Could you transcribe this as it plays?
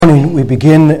Morning we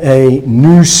begin a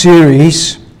new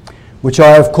series which I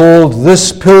have called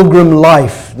This Pilgrim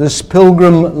Life.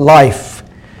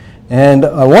 And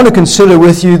I want to consider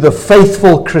with you the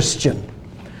faithful Christian.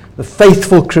 The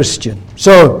faithful Christian.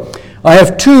 So I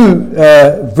have two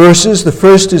verses. The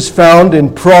first is found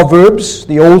in Proverbs,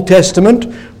 the Old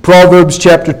Testament, Proverbs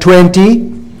chapter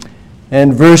 20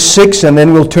 and verse 6, and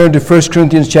then we'll turn to 1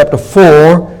 Corinthians chapter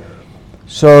 4.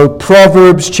 So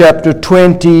Proverbs chapter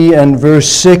 20 and verse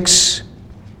 6.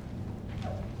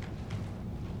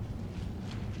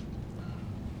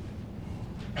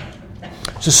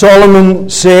 So Solomon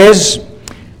says,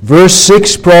 verse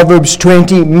 6, Proverbs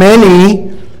 20,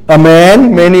 many a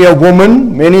man, many a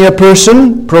woman, many a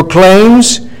person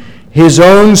proclaims his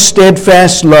own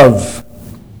steadfast love.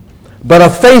 But a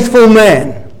faithful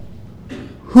man,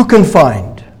 who can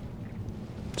find?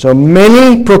 So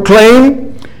many proclaim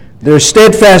their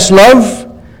steadfast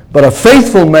love, but a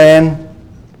faithful man,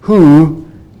 who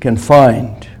can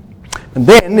find? And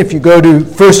then, if you go to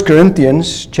 1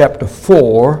 Corinthians chapter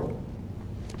 4,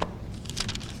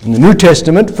 in the New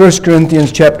Testament, 1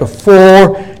 Corinthians chapter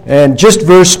 4, and just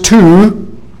verse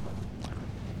 2,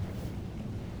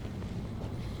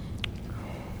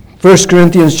 1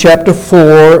 Corinthians chapter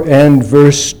 4 and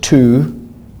verse 2,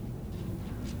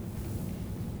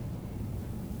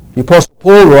 the Apostle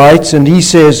Paul writes, and he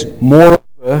says,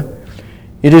 moreover,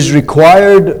 it is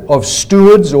required of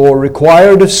stewards or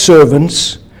required of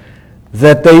servants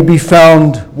that they be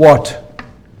found what?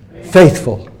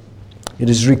 Faithful. It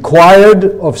is required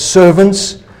of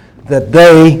servants that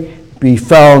they be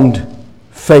found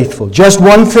faithful. Just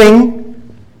one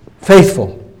thing,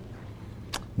 faithful.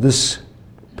 This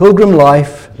pilgrim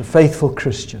life, the faithful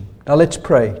Christian. Now let's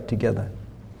pray together.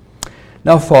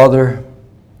 Now, Father,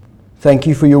 thank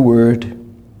you for your word.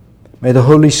 May the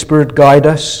Holy Spirit guide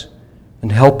us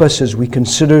and help us as we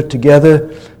consider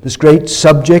together this great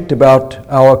subject about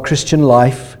our Christian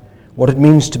life, what it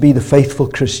means to be the faithful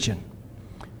Christian.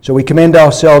 So we commend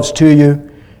ourselves to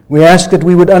you. We ask that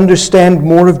we would understand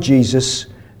more of Jesus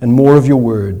and more of your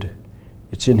word.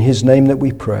 It's in his name that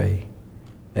we pray.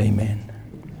 Amen.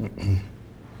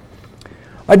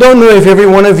 I don't know if every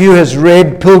one of you has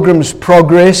read Pilgrim's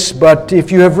Progress, but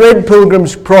if you have read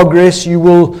Pilgrim's Progress, you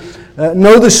will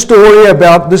know the story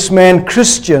about this man,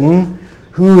 Christian,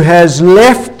 who has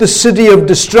left the city of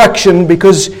destruction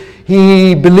because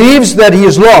he believes that he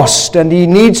is lost and he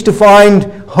needs to find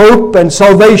hope and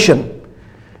salvation.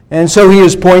 And so he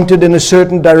is pointed in a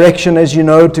certain direction, as you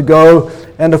know, to go,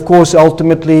 and of course,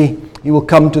 ultimately, he will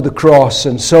come to the cross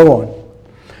and so on.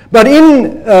 But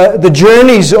in the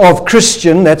journeys of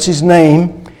Christian, that's his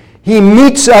name, he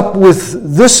meets up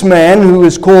with this man who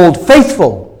is called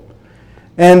Faithful.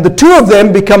 And the two of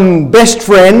them become best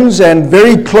friends and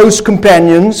very close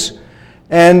companions.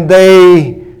 And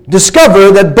they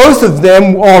discover that both of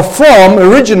them are from,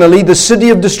 originally, the city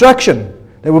of destruction.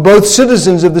 They were both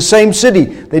citizens of the same city.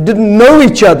 They didn't know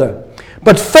each other.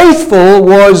 But Faithful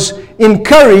was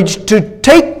encouraged to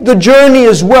take the journey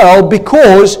as well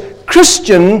because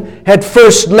Christian had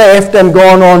first left and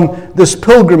gone on this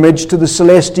pilgrimage to the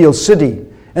celestial city.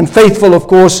 And Faithful, of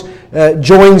course,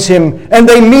 joins him. And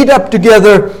they meet up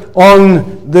together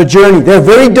on the journey. They're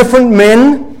very different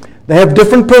men. They have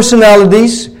different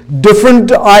personalities,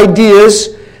 different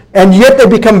ideas, and yet they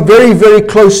become very, very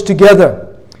close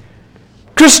together.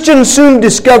 Christian soon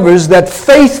discovers that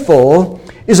Faithful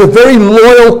is a very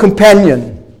loyal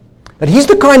companion. That he's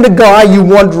the kind of guy you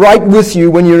want right with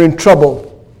you when you're in trouble.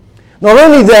 Not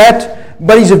only that,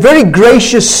 but he's a very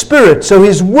gracious spirit. So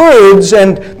his words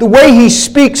and the way he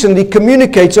speaks and he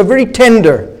communicates are very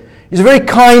tender. He's a very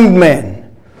kind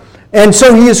man. And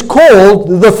so he is called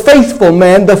the faithful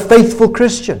man, the faithful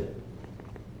Christian.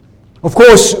 Of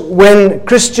course, when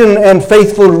Christian and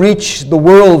Faithful reach the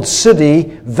world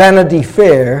city, Vanity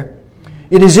Fair,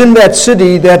 it is in that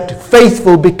city that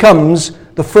Faithful becomes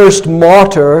the first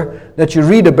martyr that you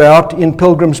read about in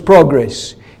Pilgrim's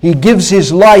Progress. He gives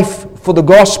his life for the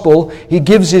gospel. He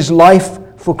gives his life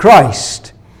for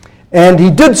Christ. And he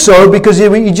did so because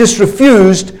he just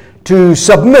refused to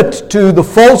submit to the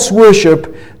false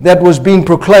worship that was being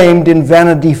proclaimed in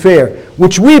Vanity Fair,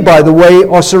 which we, by the way,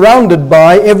 are surrounded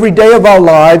by every day of our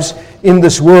lives in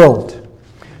this world.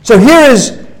 So here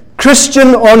is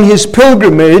Christian on his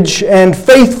pilgrimage and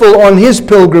Faithful on his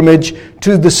pilgrimage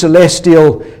to the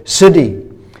celestial city.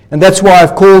 And that's why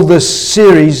I've called this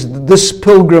series, This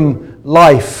Pilgrim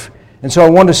Life. And so I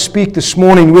want to speak this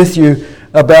morning with you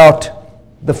about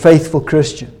the faithful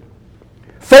Christian.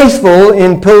 Faithful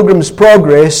in Pilgrim's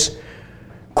Progress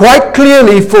quite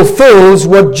clearly fulfills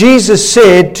what Jesus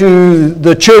said to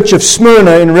the church of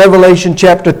Smyrna in Revelation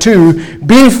chapter 2,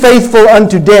 "Be faithful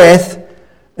unto death,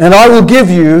 and I will give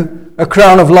you a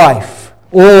crown of life."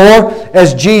 Or,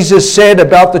 as Jesus said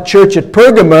about the church at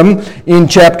Pergamum in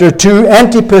chapter 2,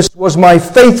 "Antipas was my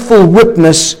faithful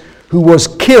witness who was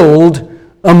killed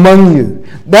among you."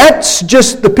 That's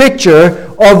just the picture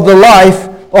of the life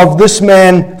of this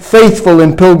man faithful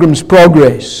in Pilgrim's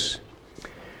Progress.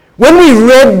 When we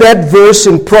read that verse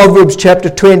in Proverbs chapter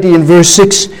 20 and verse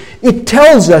 6, it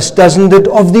tells us, doesn't it,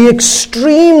 of the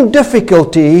extreme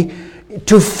difficulty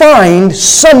to find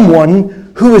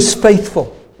someone who is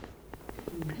faithful.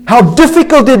 How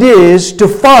difficult it is to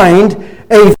find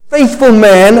a faithful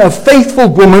man, a faithful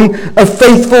woman, a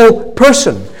faithful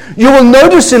person. You will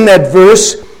notice in that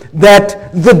verse that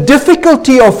the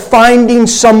difficulty of finding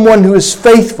someone who is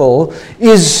faithful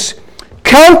is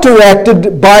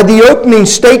counteracted by the opening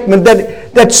statement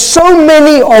that so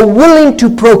many are willing to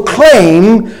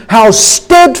proclaim how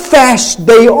steadfast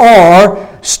they are,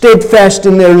 steadfast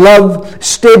in their love,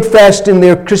 steadfast in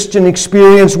their Christian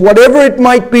experience, whatever it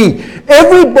might be.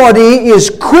 Everybody is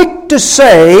quick to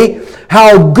say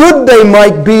how good they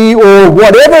might be or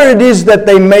whatever it is that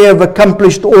they may have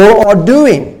accomplished or are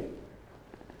doing.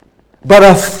 But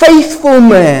a faithful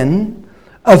man,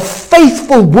 a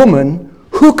faithful woman,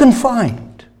 who can find?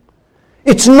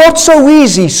 It's not so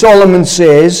easy, Solomon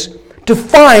says, to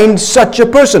find such a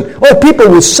person. Oh, people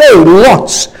will say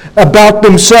lots about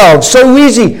themselves. So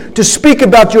easy to speak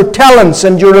about your talents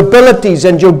and your abilities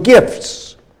and your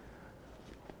gifts.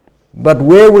 But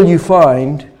where will you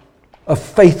find a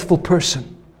faithful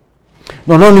person?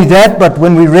 Not only that, but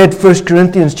when we read 1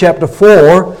 Corinthians chapter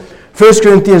 4,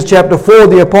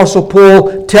 the Apostle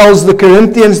Paul tells the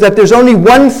Corinthians that there's only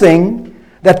one thing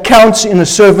that counts in a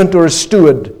servant or a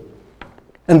steward,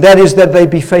 and that is that they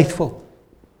be faithful.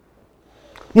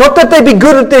 Not that they be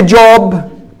good at their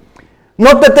job,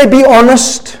 not that they be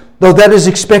honest, though that is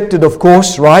expected, of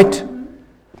course, right?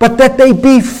 But that they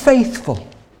be faithful.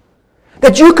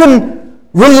 That you can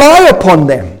rely upon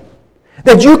them.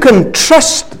 That you can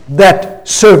trust that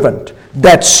servant,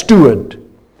 that steward,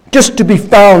 just to be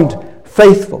found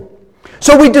faithful.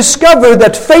 So we discover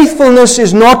that faithfulness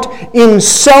is not in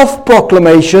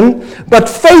self-proclamation, but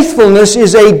faithfulness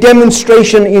is a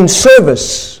demonstration in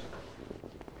service.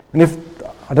 And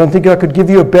I don't think I could give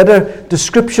you a better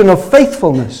description of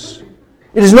faithfulness.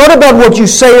 It is not about what you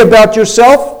say about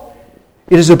yourself.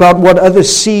 It is about what others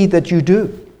see that you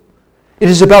do. It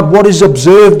is about what is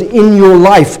observed in your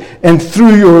life and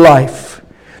through your life.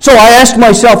 So I asked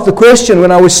myself the question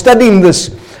when I was studying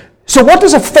this, so what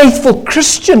does a faithful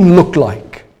Christian look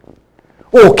like?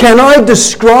 Or can I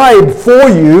describe for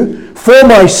you, for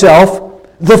myself,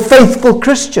 the faithful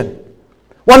Christian?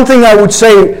 One thing I would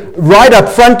say right up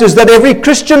front is that every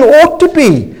Christian ought to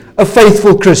be a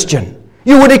faithful Christian.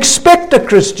 You would expect a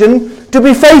Christian to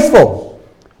be faithful.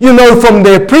 You know from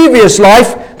their previous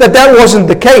life that wasn't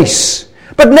the case.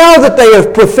 But now that they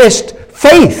have professed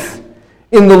faith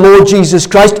in the Lord Jesus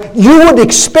Christ, you would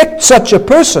expect such a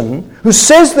person who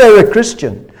says they're a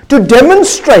Christian to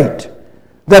demonstrate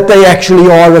that they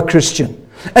actually are a Christian.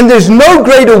 And there's no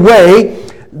greater way,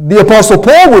 the Apostle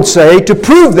Paul would say, to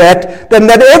prove that than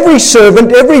that every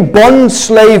servant, every bond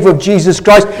slave of Jesus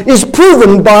Christ is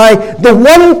proven by the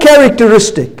one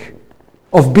characteristic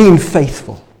of being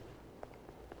faithful.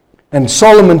 And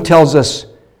Solomon tells us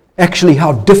actually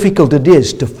how difficult it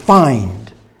is to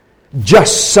find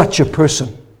just such a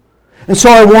person. And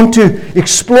so I want to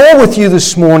explore with you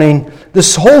this morning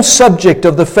this whole subject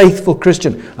of the faithful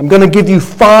Christian. I'm going to give you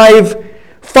five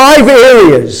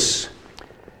areas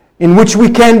in which we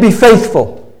can be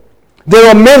faithful. There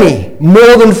are many,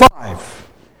 more than 5.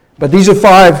 But these are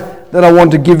 5 that I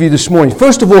want to give you this morning.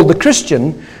 First of all, the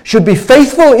Christian should be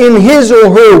faithful in his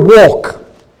or her walk.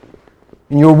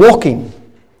 In your walking.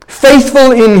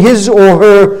 Faithful in his or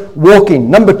her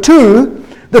walking. Number 2,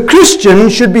 the Christian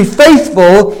should be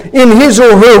faithful in his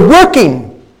or her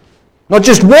working. Not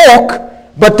just walk,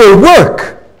 but their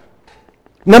work.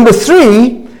 Number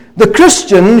 3, the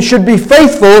Christian should be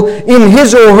faithful in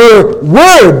his or her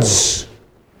words.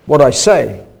 What I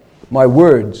say, my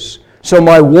words. So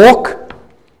my walk,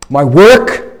 my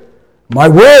work, my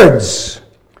words.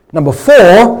 Number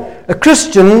 4, a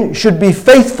Christian should be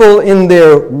faithful in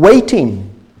their waiting.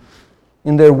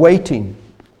 In their waiting,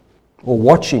 or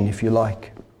watching if you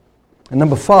like. And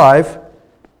number 5,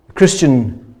 a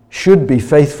Christian should be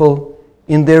faithful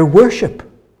in their worship.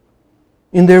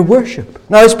 In their worship.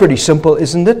 Now it's pretty simple,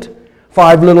 isn't it?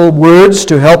 5 little words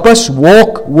to help us.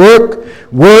 Walk, work,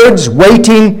 words,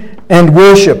 waiting, and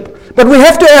worship. But we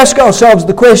have to ask ourselves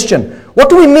the question, What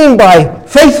do we mean by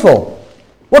faithful?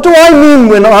 What do I mean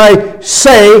when I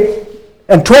say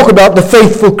and talk about the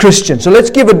faithful Christian? So let's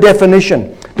give a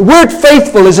definition. The word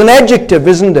faithful is an adjective,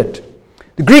 isn't it?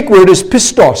 The Greek word is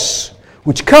pistos,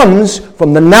 which comes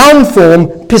from the noun form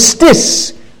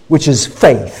pistis, which is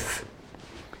faith.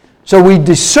 So we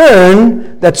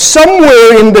discern that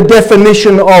somewhere in the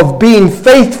definition of being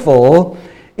faithful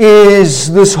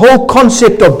is this whole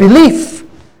concept of belief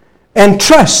and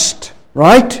trust,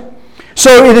 right?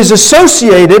 So it is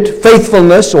associated,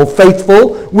 faithfulness or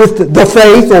faithful, with the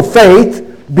faith or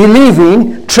faith,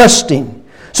 believing, trusting.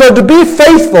 So to be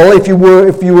faithful, if you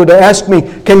were to ask me,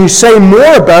 can you say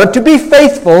more about it? To be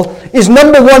faithful is,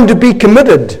 number one, to be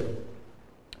committed.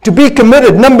 To be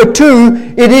committed. Number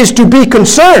two, it is to be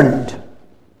concerned.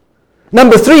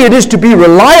 Number three, it is to be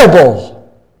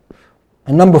reliable.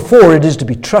 And number four, it is to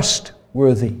be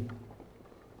trustworthy.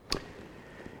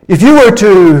 If you were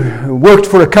to work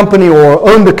for a company or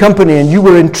own the company and you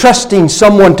were entrusting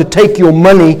someone to take your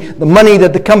money, the money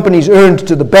that the company's earned,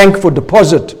 to the bank for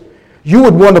deposit, you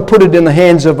would want to put it in the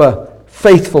hands of a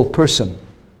faithful person.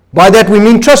 By that we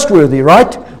mean trustworthy,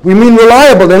 right? We mean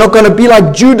reliable. They're not going to be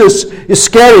like Judas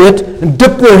Iscariot and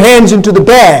dip their hands into the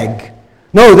bag.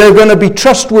 No, they're going to be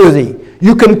trustworthy.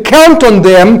 You can count on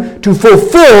them to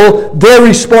fulfill their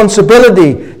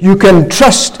responsibility. You can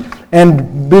trust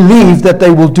and believe that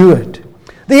they will do it.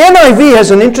 The NIV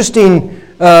has an interesting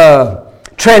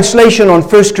translation on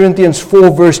 1 Corinthians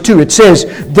 4 verse 2. It says,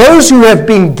 those who have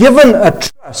been given a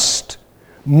trust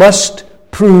must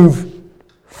prove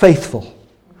faithful.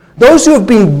 Those who have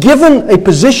been given a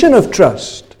position of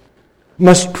trust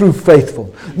must prove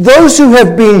faithful. Those who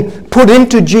have been put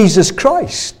into Jesus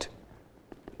Christ,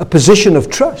 a position of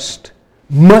trust,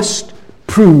 must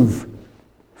prove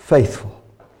faithful.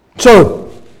 So,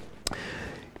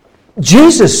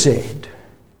 Jesus said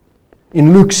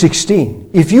in Luke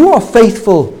 16, if you are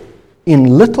faithful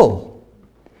in little,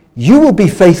 you will be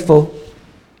faithful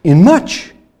in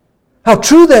much. How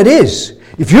true that is.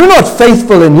 If you're not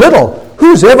faithful in little,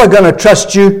 who's ever going to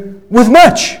trust you with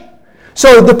much?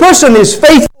 So the person is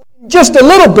faithful in just a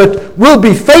little bit will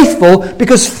be faithful,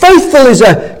 because faithful is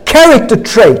a character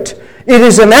trait. It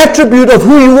is an attribute of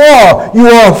who you are. You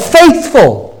are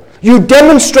faithful. You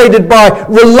demonstrate it by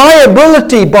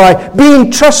reliability, by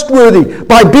being trustworthy,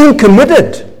 by being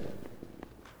committed.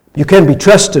 You can be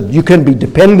trusted. You can be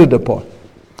depended upon.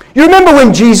 You remember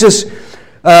when Jesus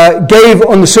gave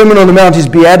on the Sermon on the Mount his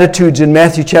Beatitudes in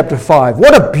Matthew chapter 5.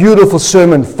 What a beautiful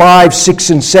sermon, 5, 6,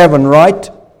 and 7, right?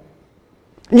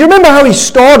 And you remember how he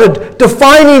started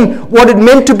defining what it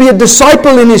meant to be a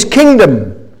disciple in his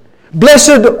kingdom.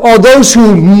 Blessed are those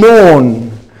who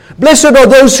mourn. Blessed are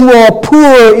those who are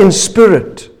poor in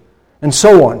spirit, and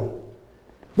so on.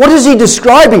 What is he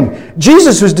describing?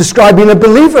 Jesus was describing a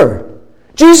believer.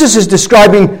 Jesus is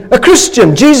describing a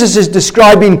Christian. Jesus is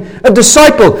describing a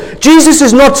disciple. Jesus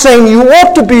is not saying you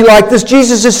ought to be like this.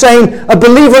 Jesus is saying a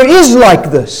believer is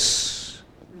like this.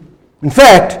 In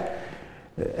fact,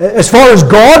 as far as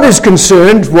God is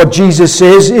concerned, what Jesus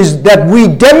says is that we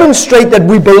demonstrate that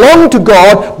we belong to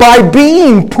God by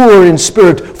being poor in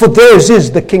spirit, for theirs is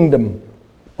the kingdom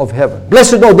of heaven.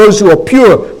 Blessed are those who are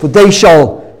pure, for they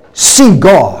shall see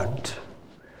God.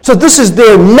 So this is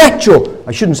their natural,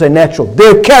 I shouldn't say natural,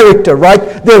 their character,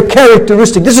 right? Their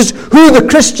characteristic. This is who the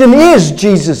Christian is,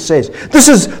 Jesus says. This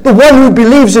is the one who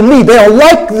believes in me. They are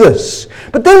like this.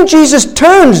 But then Jesus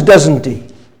turns, doesn't he?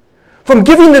 From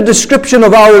giving the description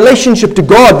of our relationship to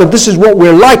God, that this is what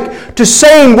we're like, to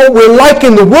saying what we're like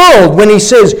in the world when he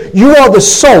says, you are the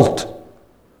salt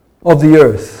of the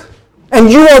earth,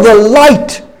 and you are the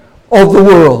light of the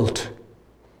world.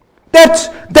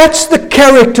 That's the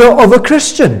character of a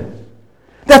Christian.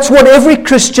 That's what every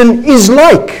Christian is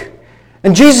like.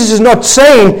 And Jesus is not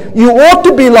saying you ought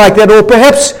to be like that, or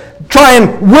perhaps try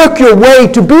and work your way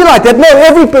to be like that. No,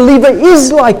 every believer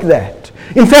is like that.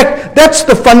 In fact, that's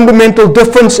the fundamental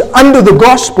difference under the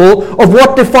gospel of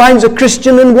what defines a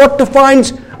Christian and what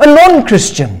defines a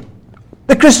non-Christian.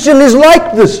 The Christian is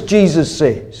like this, Jesus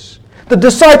says. The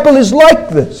disciple is like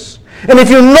this. And if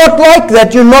you're not like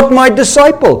that, you're not my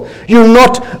disciple. You're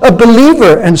not a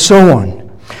believer, and so on.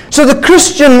 So the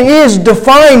Christian is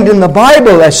defined in the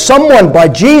Bible as someone by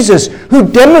Jesus who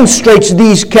demonstrates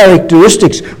these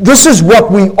characteristics. This is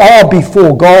what we are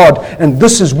before God, and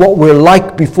this is what we're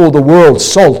like before the world,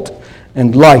 salt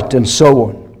and light, and so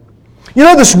on. You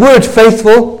know this word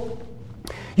faithful?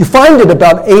 You find it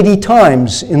about 80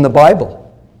 times in the Bible.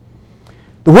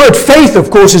 The word faith, of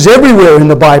course, is everywhere in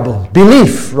the Bible.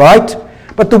 Belief, right?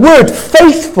 But the word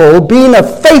faithful, being a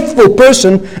faithful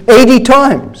person, 80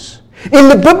 times. In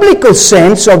the biblical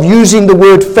sense of using the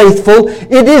word faithful,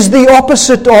 it is the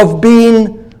opposite of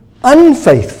being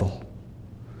unfaithful.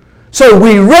 So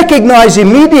we recognize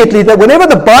immediately that whenever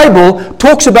the Bible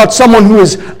talks about someone who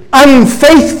is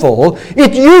unfaithful,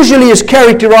 it usually is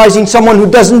characterizing someone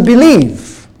who doesn't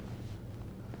believe.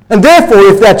 And therefore,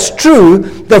 if that's true,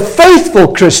 the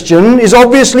faithful Christian is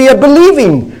obviously a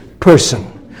believing person.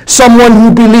 Someone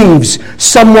who believes,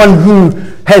 someone who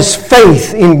has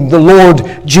faith in the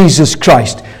Lord Jesus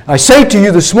Christ. I say to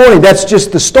you this morning, that's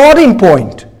just the starting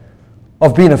point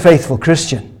of being a faithful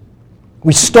Christian.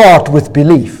 We start with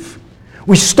belief.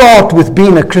 We start with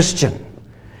being a Christian.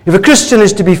 If a Christian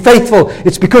is to be faithful,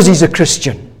 it's because he's a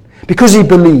Christian, because he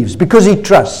believes, because he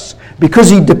trusts, because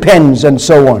he depends, and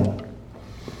so on.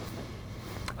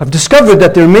 I've discovered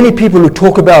that there are many people who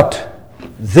talk about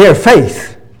their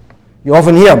faith. You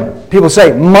often hear people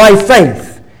say, my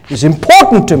faith is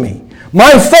important to me.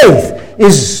 My faith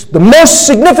is the most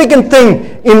significant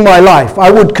thing in my life.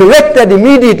 I would correct that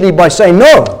immediately by saying,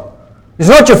 no, it's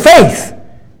not your faith.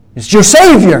 It's your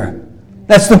Savior.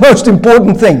 That's the most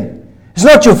important thing. It's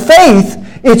not your faith,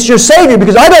 it's your Savior,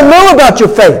 because I don't know about your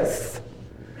faith.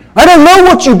 I don't know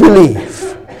what you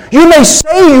believe. You may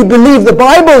say you believe the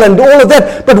Bible and all of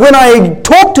that, but when I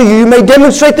talk to you, you may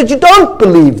demonstrate that you don't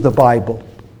believe the Bible.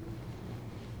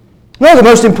 No, the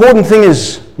most important thing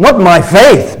is not my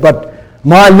faith, but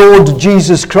my Lord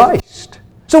Jesus Christ.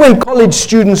 So when college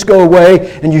students go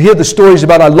away and you hear the stories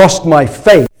about I lost my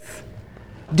faith,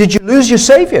 did you lose your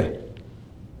Savior?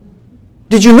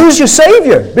 Did you lose your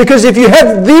Savior? Because if you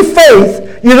have the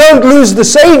faith, you don't lose the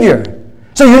Savior.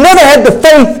 So you never had the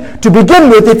faith to begin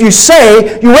with if you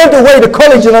say, you went away to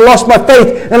college and I lost my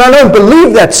faith and I don't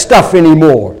believe that stuff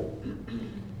anymore.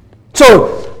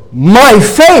 So my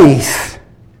faith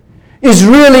is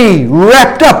really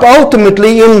wrapped up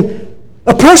ultimately in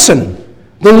a person,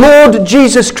 the Lord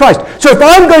Jesus Christ. So if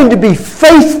I'm going to be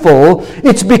faithful,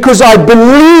 it's because I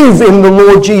believe in the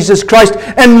Lord Jesus Christ,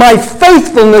 and my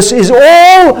faithfulness is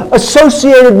all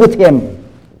associated with Him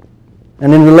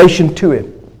and in relation to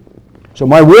Him. So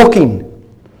my walking,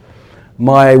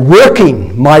 my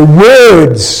working, my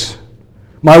words,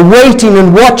 my waiting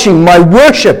and watching, my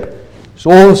worship is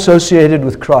all associated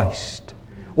with Christ,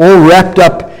 all wrapped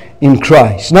up in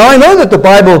Christ. Now I know that the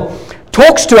Bible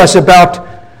talks to us about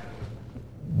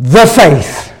the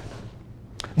faith,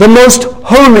 the most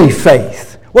holy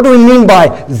faith. What do we mean by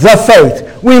the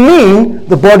faith? We mean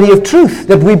the body of truth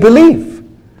that we believe,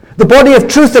 the body of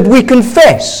truth that we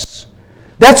confess.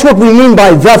 That's what we mean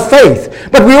by the faith.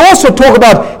 But we also talk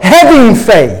about having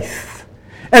faith.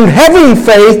 And having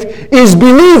faith is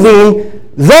believing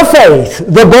the faith,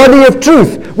 the body of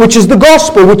truth, which is the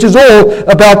gospel, which is all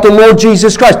about the Lord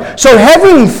Jesus Christ. So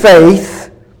having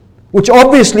faith, which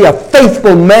obviously a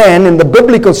faithful man in the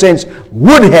biblical sense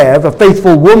would have, a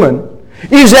faithful woman,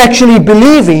 is actually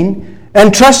believing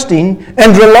and trusting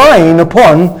and relying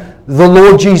upon the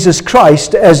Lord Jesus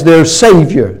Christ as their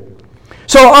Savior.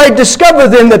 So I discover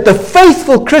then that the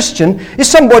faithful Christian is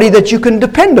somebody that you can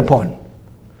depend upon,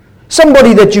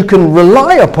 somebody that you can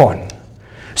rely upon,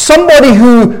 somebody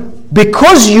who,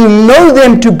 because you know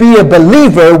them to be a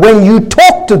believer, when you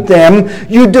talk to them,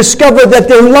 you discover that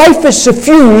their life is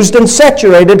suffused and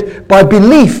saturated by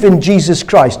belief in Jesus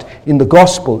Christ, in the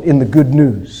gospel, in the good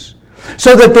news.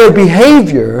 So that their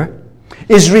behavior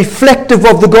is reflective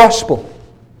of the gospel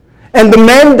and the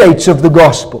mandates of the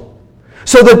gospel.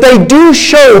 So that they do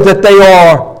show that they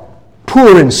are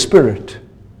poor in spirit,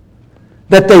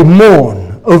 that they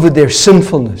mourn over their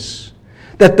sinfulness,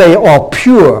 that they are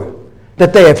pure,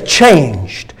 that they have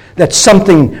changed, that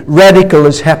something radical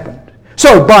has happened.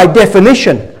 So, by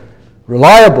definition,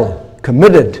 reliable,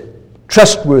 committed,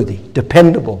 trustworthy,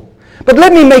 dependable. But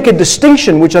let me make a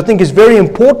distinction, which I think is very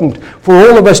important for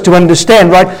all of us to understand,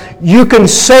 right? You can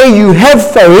say you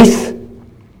have faith.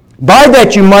 By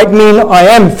that you might mean I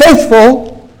am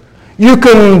faithful. You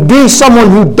can be someone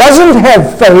who doesn't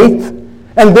have faith,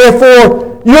 and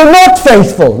therefore you're not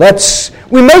faithful.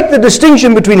 We make the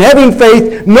distinction between having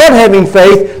faith, not having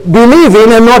faith,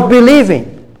 believing and not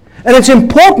believing. And it's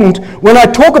important when I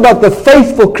talk about the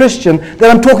faithful Christian that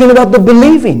I'm talking about the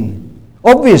believing,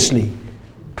 obviously,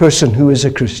 person who is a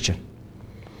Christian.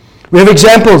 We have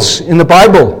examples in the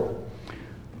Bible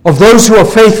of those who are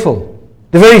faithful.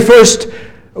 The very first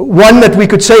one that we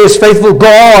could say is faithful,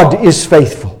 God is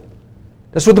faithful.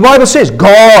 That's what the Bible says.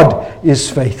 God is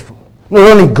faithful. Not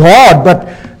only God,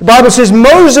 but the Bible says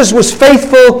Moses was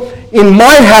faithful in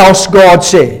my house, God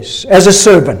says, as a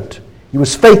servant. He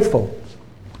was faithful.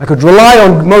 I could rely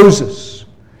on Moses.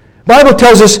 The Bible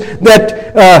tells us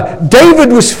that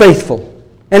David was faithful.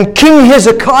 And King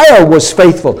Hezekiah was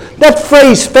faithful. That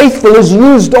phrase, faithful, is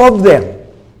used of them.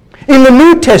 In the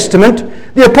New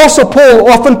Testament, the Apostle Paul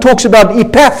often talks about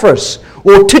Epaphras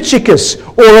or Tychicus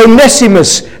or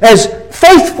Onesimus as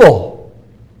faithful.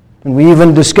 And we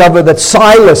even discover that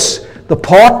Silas, the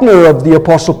partner of the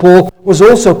Apostle Paul, was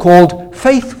also called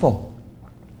faithful.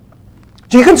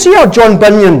 So you can see how John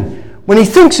Bunyan, when he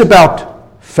thinks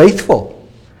about faithful,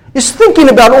 is thinking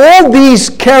about all these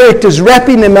characters,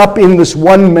 wrapping them up in this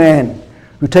one man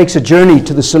who takes a journey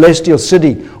to the celestial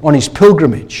city on his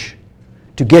pilgrimage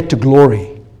to get to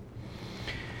glory.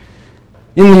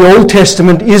 In the Old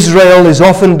Testament, Israel is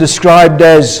often described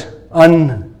as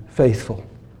unfaithful.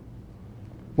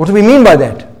 What do we mean by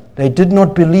that? They did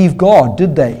not believe God,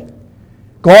 did they?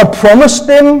 God promised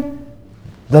them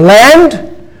the land.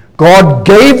 God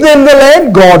gave them the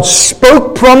land. God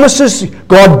spoke promises.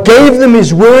 God gave them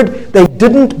His word. They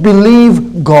didn't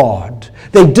believe God.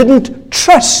 They didn't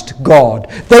trust God.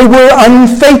 They were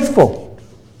unfaithful.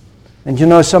 And you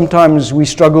know, sometimes we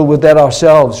struggle with that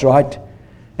ourselves, right?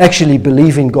 Actually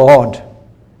believing God,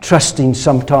 trusting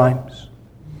sometimes.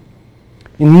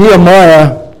 In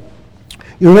Nehemiah,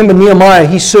 you remember Nehemiah,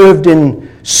 he served in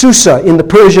Susa in the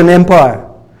Persian Empire.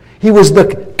 He was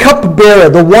the cupbearer,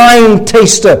 the wine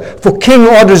taster for King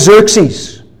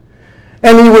Artaxerxes.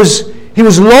 And he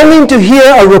was longing to hear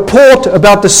a report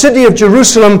about the city of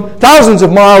Jerusalem, thousands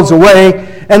of miles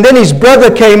away. And then his brother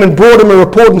came and brought him a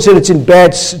report and said it's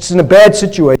in a bad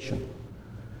situation.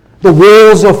 The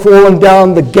walls are fallen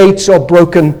down, the gates are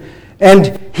broken.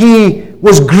 And he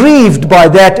was grieved by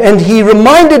that, and he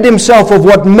reminded himself of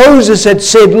what Moses had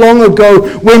said long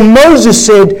ago when Moses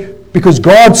said, because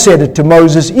God said it to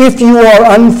Moses, if you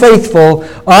are unfaithful,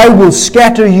 I will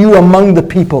scatter you among the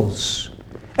peoples.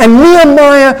 And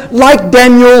Nehemiah, like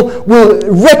Daniel, will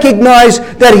recognize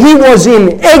that he was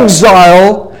in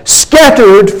exile,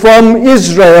 scattered from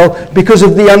Israel because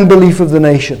of the unbelief of the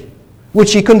nation,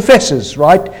 which he confesses,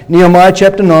 right? Nehemiah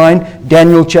chapter 9,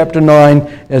 Daniel chapter 9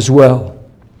 as well.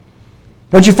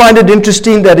 Don't you find it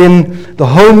interesting that in the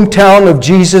hometown of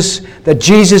Jesus, that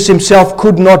Jesus himself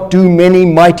could not do many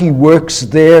mighty works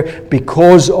there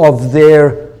because of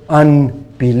their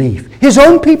unbelief? His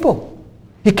own people.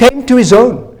 He came to his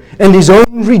own, and his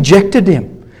own rejected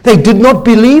him. They did not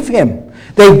believe him.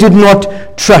 They did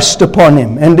not trust upon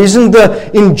him. And isn't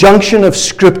the injunction of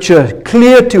Scripture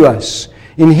clear to us?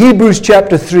 In Hebrews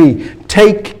chapter 3,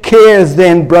 take care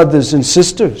then, brothers and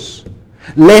sisters,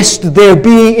 lest there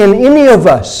be in any of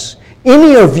us,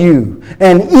 any of you,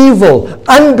 an evil,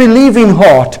 unbelieving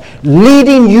heart,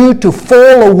 leading you to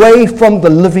fall away from the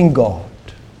living God.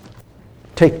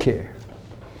 Take care.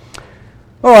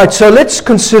 All right, so let's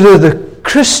consider the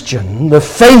Christian, the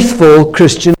faithful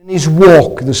Christian, in his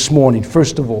walk this morning,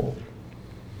 first of all.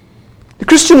 The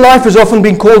Christian life has often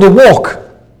been called a walk.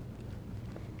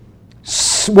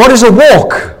 What is a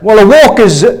walk? Well, a walk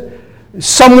is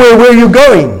somewhere where you're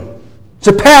going. It's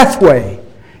a pathway.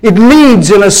 It leads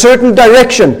in a certain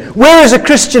direction. Where is a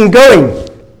Christian going?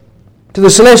 To the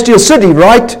celestial city,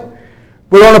 right?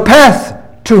 We're on a path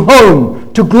to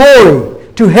home, to glory,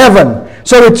 to heaven.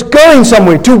 So it's going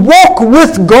somewhere. To walk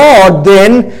with God,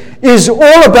 then, is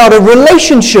all about a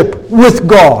relationship with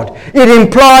God. It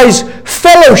implies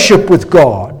fellowship with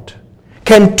God.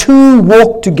 Can two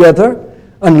walk together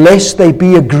unless they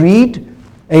be agreed?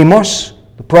 Amos,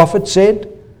 the prophet, said.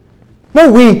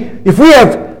 No, if we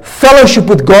have fellowship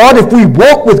with God, if we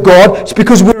walk with God, it's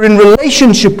because we're in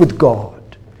relationship with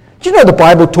God. Do you know the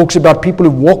Bible talks about people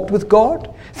who walked with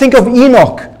God? Think of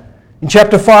Enoch in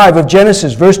chapter 5 of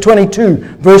Genesis, verse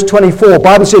 22, verse 24. The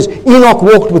Bible says Enoch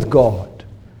walked with God.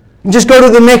 And just go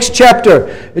to the next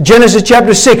chapter, Genesis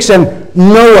chapter 6, and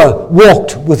Noah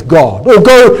walked with God. Or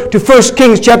go to 1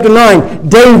 Kings chapter 9,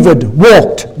 David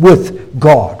walked with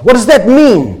God. What does that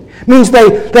mean? It means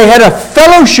they had a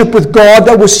fellowship with God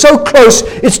that was so close,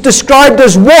 it's described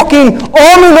as walking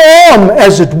arm in arm,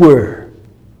 as it were,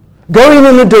 going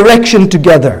in a direction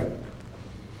together.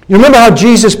 You remember how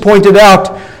Jesus pointed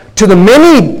out to the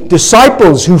many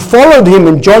disciples who followed him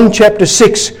in John chapter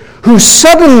 6, who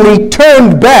suddenly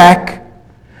turned back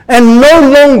and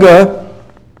no longer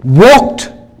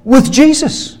walked with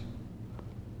Jesus.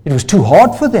 It was too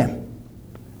hard for them.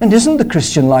 And isn't the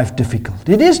Christian life difficult?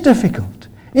 It is difficult.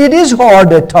 It is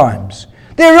hard at times.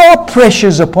 There are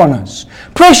pressures upon us.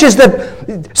 Pressures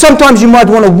that sometimes you might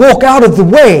want to walk out of the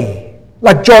way.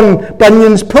 Like John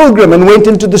Bunyan's pilgrim and went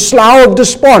into the Slough of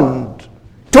Despond.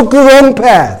 Took the wrong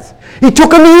path. He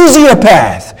took an easier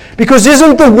path. Because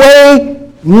isn't the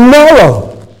way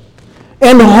narrow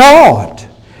and hard?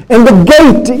 And the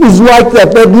gate is like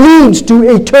that leads to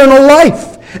eternal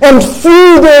life. And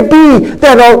few there be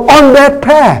that are on that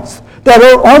path, that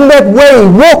are on that way,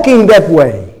 walking that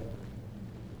way.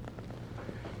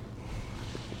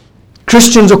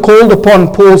 Christians are called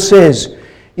upon, Paul says,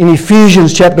 in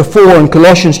Ephesians chapter 4 and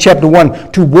Colossians chapter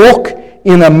 1, to walk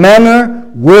in a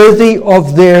manner worthy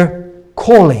of their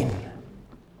calling.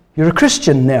 You're a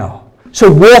Christian now, so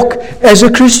walk as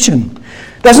a Christian.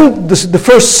 Doesn't the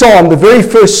first psalm, the very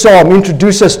first psalm,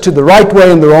 introduce us to the right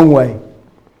way and the wrong way?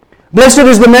 Blessed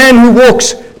is the man who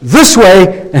walks this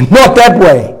way and not that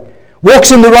way.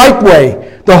 Walks in the right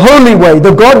way, the holy way,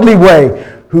 the godly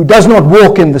way, who does not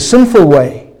walk in the sinful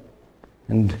way.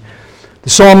 And the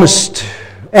psalmist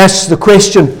asks the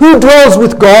question, who dwells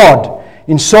with God?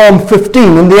 In Psalm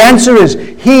 15. And the answer is,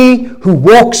 he who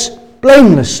walks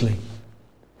blamelessly.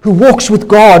 Who walks with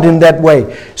God in that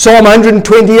way. Psalm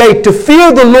 128, to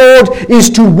fear the Lord is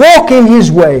to walk in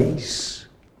his ways.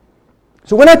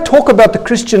 So when I talk about the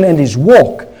Christian and his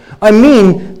walk, I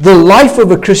mean the life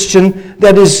of a Christian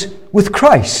that is with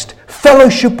Christ.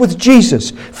 Fellowship with Jesus,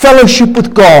 fellowship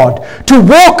with God. To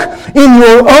walk in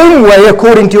your own way,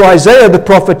 according to Isaiah the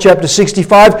prophet, chapter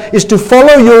 65, is to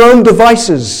follow your own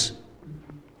devices.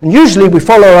 And usually we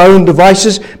follow our own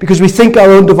devices because we think our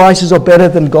own devices are better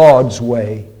than God's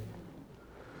way.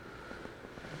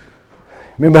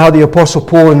 Remember how the Apostle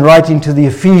Paul, in writing to the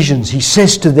Ephesians, he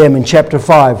says to them in chapter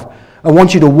 5, I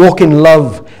want you to walk in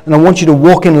love, and I want you to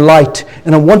walk in light,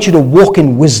 and I want you to walk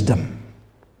in wisdom.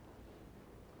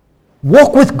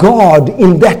 Walk with God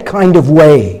in that kind of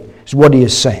way, is what he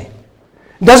is saying.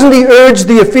 Doesn't he urge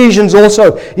the Ephesians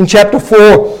also in chapter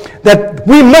 4 that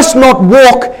we must not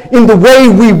walk in the way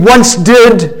we once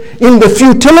did, in the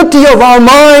futility of our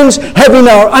minds, having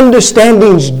our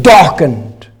understandings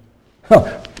darkened?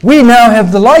 We now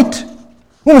have the light.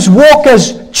 We must walk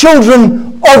as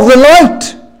children of the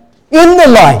light, in the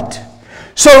light.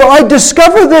 So I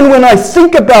discover then, when I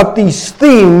think about these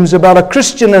themes about a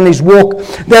Christian and his walk,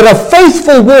 that a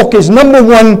faithful walk is, number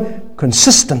one,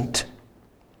 consistent.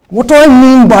 What do I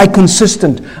mean by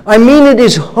consistent? I mean it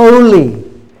is holy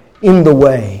in the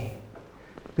way.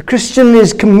 The Christian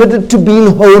is committed to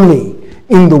being holy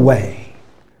in the way.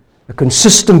 A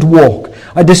consistent walk.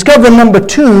 I discover, number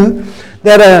two,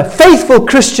 that a faithful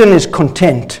Christian is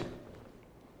content.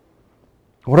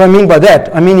 What do I mean by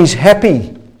that? I mean he's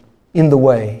happy in the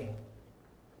way.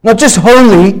 Not just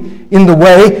holy in the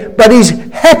way, but he's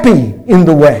happy in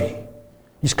the way.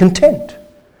 He's content.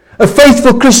 A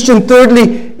faithful Christian,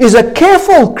 thirdly, is a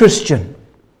careful Christian.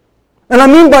 And I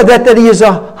mean by that he is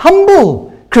a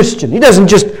humble Christian. He doesn't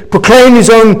just proclaim his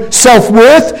own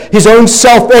self-worth, his own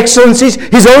self-excellencies,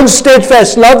 his own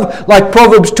steadfast love, like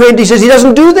Proverbs 20 says. He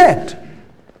doesn't do that.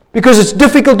 Because it's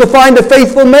difficult to find a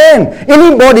faithful man.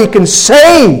 Anybody can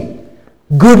say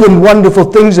good and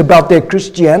wonderful things about their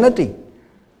Christianity.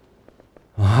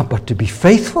 But to be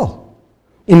faithful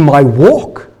in my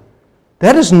walk,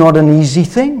 that is not an easy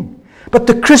thing. But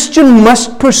the Christian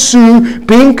must pursue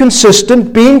being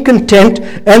consistent, being content,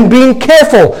 and being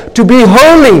careful, to be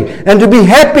holy, and to be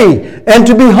happy, and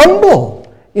to be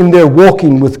humble in their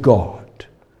walking with God.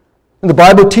 And the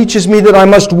Bible teaches me that I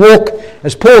must walk,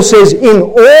 as Paul says, in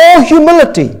all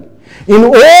humility, in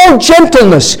all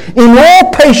gentleness, in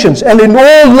all patience, and in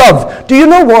all love. Do you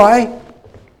know why?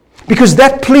 Because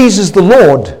that pleases the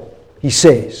Lord, he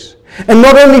says. And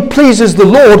not only pleases the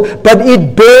Lord, but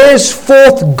it bears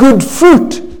forth good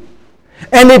fruit.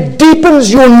 And it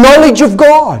deepens your knowledge of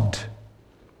God.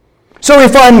 So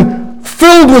if I'm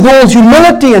filled with all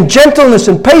humility and gentleness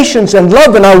and patience and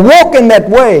love, and I walk in that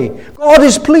way, God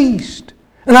is pleased.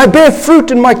 And I bear fruit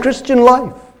in my Christian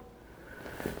life.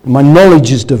 My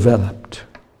knowledge is developed.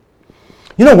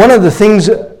 You know, one of the things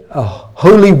a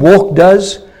holy walk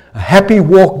does, a happy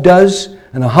walk does,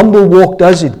 and a humble walk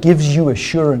does, it gives you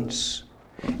assurance.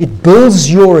 It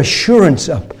builds your assurance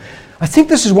up. I think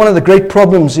this is one of the great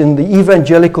problems in the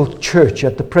evangelical church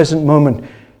at the present moment.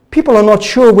 People are not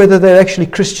sure whether they're actually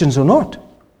Christians or not.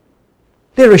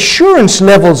 Their assurance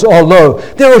levels are low.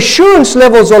 Their assurance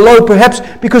levels are low perhaps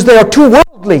because they are too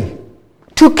worldly,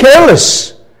 too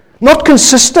careless, not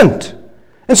consistent.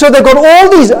 And so they've got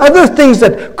all these other things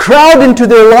that crowd into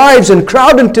their lives and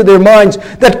crowd into their minds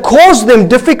that cause them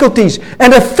difficulties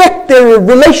and affect their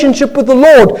relationship with the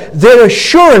Lord, their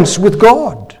assurance with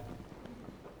God.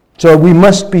 So we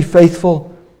must be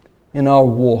faithful in our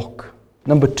walk.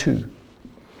 Number two,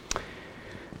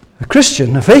 a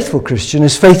Christian, a faithful Christian,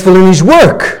 is faithful in his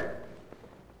work.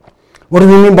 What do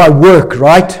we mean by work,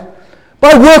 right?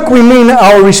 By work we mean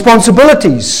our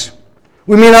responsibilities.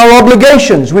 We mean our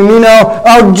obligations. We mean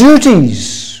our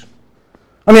duties.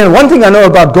 I mean, one thing I know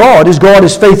about God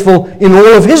is faithful in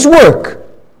all of his work.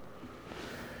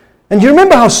 And you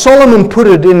remember how Solomon put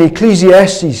it in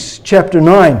Ecclesiastes chapter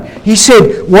 9. He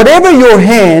said, whatever your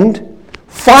hand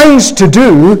finds to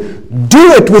do,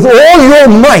 do it with all your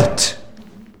might.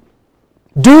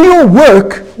 Do your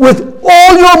work with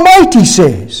all your might, he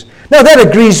says. Now that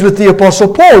agrees with the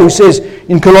Apostle Paul, who says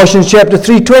in Colossians chapter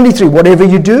 3:23, whatever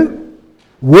you do,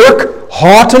 work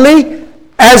heartily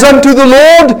as unto the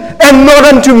Lord and not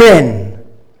unto men.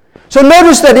 So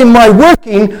notice that in my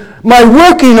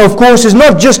working, of course, is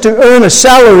not just to earn a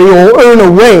salary or earn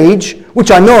a wage,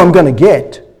 which I know I'm going to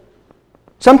get.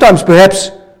 Sometimes,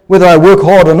 perhaps, whether I work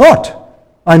hard or not,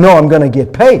 I know I'm going to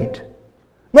get paid.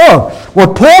 No,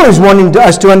 what Paul is wanting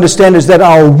us to understand is that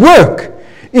our work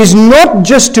is not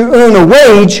just to earn a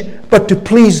wage, but to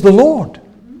please the Lord.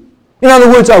 In other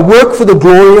words, I work for the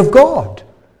glory of God.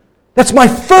 That's my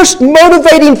first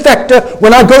motivating factor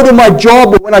when I go to my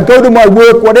job or when I go to my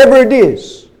work, whatever it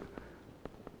is.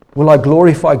 Will I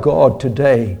glorify God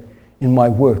today in my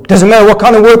work? Doesn't matter what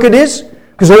kind of work it is,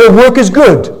 because all work is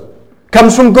good.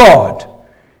 Comes from God.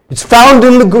 It's found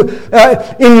in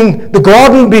the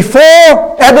garden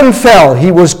before Adam fell. He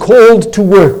was called to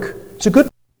work. It's a good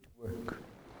work.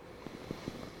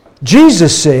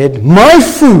 Jesus said, my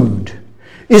food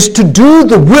is to do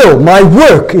the will, my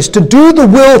work is to do the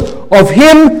will of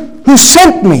Him who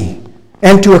sent me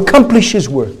and to accomplish His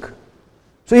work.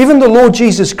 So even the Lord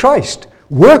Jesus Christ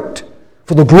worked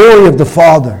for the glory of the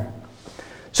Father.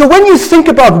 So when you think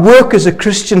about work as a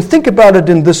Christian, think about it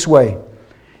in this way.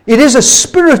 It is a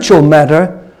spiritual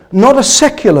matter, not a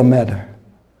secular matter.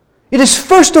 It is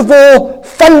first of all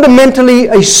fundamentally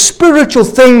a spiritual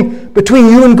thing between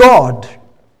you and God.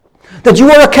 That you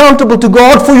are accountable to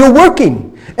God for your working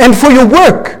and for your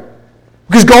work.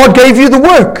 Because God gave you the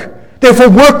work. Therefore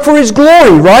work for His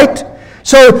glory, right?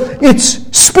 So it's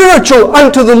spiritual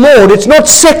unto the Lord. It's not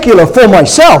secular for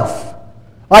myself.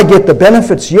 I get the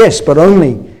benefits, yes, but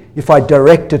only if I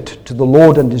direct it to the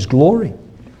Lord and His glory.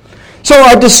 So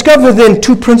I discover then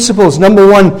two principles. Number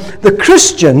one, the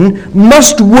Christian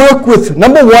must work with,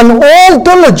 number one, all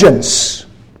diligence.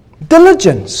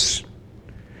 Diligence.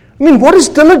 I mean, what is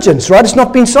diligence, right? It's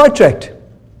not being sidetracked.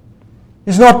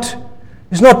 It's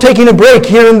not taking a break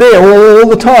here and there all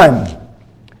the time.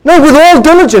 No, with all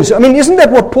diligence. I mean, isn't that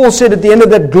what Paul said at the end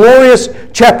of that glorious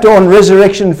chapter on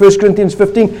resurrection in 1 Corinthians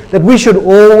 15? That we should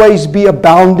always be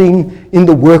abounding in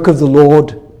the work of the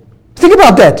Lord. Think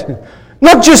about that.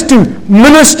 Not just to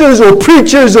ministers or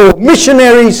preachers or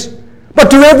missionaries, but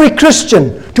to every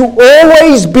Christian, to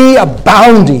always be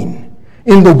abounding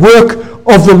in the work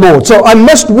of the Lord. So I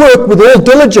must work with all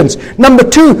diligence. Number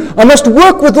two, I must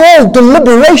work with all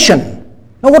deliberation.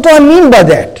 Now what do I mean by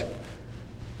that?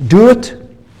 Do it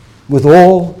with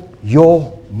all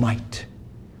your might,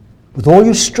 with all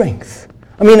your strength.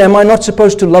 I mean, am I not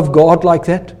supposed to love God like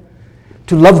that?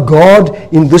 To love God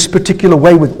in this particular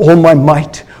way with all my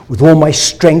might, with all my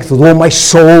strength, with all my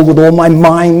soul, with all my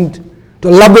mind, to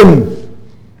love Him,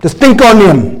 to think on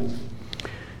Him.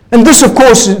 And this, of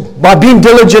course, by being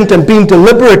diligent and being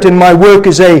deliberate in my work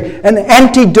is an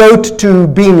antidote to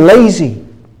being lazy,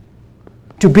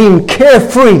 to being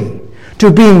carefree, to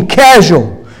being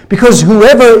casual. Because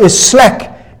whoever is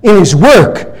slack in his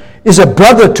work is a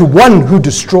brother to one who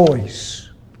destroys.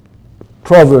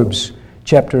 Proverbs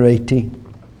chapter 18.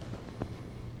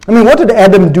 I mean, what did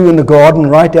Adam do in the garden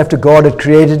right after God had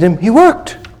created him? He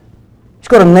worked. He's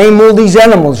got to name all these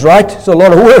animals, right? It's a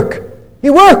lot of work. He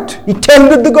worked. He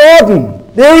tended the garden.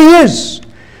 There he is.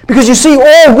 Because you see,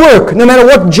 all work, no matter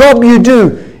what job you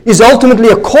do, is ultimately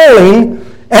a calling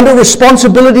and a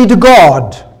responsibility to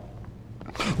God.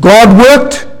 God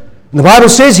worked. The Bible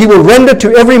says He will render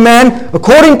to every man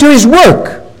according to his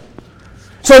work.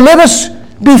 So let us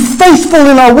be faithful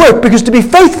in our work, because to be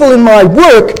faithful in my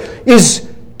work is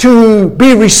to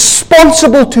be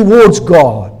responsible towards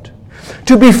God.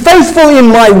 To be faithful in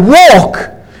my walk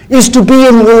is to be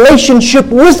in relationship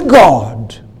with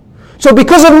God. So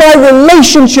because of my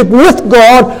relationship with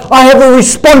God, I have a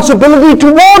responsibility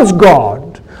towards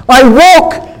God. I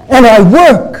walk and I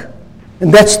work.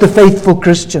 And that's the faithful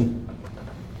Christian.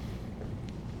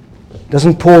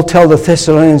 Doesn't Paul tell the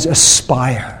Thessalonians,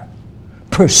 aspire,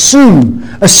 pursue,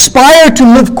 aspire to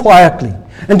live quietly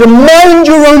and to mind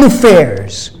your own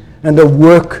affairs and to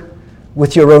work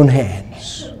with your own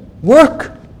hands.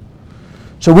 Work.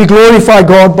 So we glorify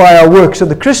God by our work. So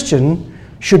the Christian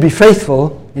should be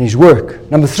faithful in his work.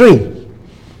 Number three,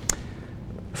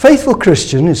 a faithful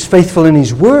Christian is faithful in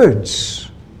his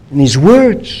words. In his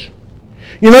words.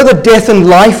 You know that death and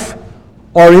life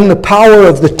are in the power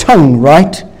of the tongue,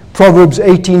 right? Proverbs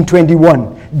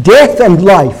 18:21. Death and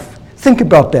life. Think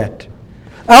about that.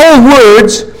 Our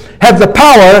words have the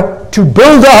power to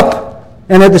build up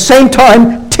and at the same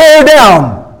time tear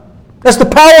down. That's the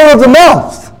power of the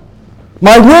mouth.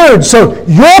 My words. So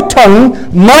your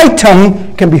tongue, my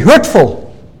tongue, can be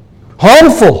hurtful,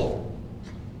 harmful,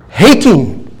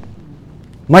 hating.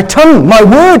 My tongue, my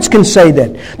words can say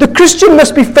that. The Christian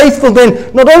must be faithful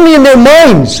then, not only in their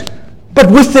minds, but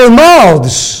with their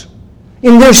mouths,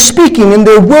 in their speaking, in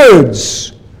their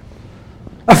words.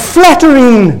 A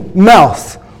flattering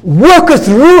mouth worketh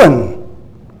ruin.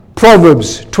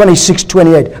 Proverbs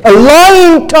 26:28. A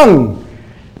lying tongue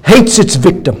hates its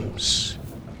victims.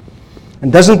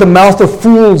 And doesn't the mouth of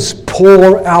fools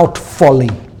pour out folly?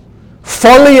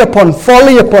 Folly upon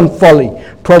folly upon folly.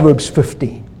 Proverbs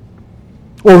 15.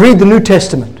 Or read the New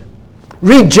Testament.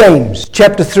 Read James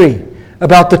chapter 3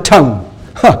 about the tongue.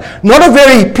 Not a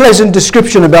very pleasant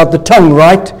description about the tongue,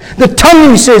 right? The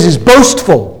tongue, he says, is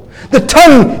boastful. The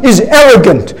tongue is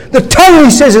arrogant. The tongue,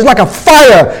 he says, is like a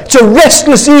fire. It's a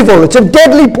restless evil. It's a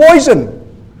deadly poison.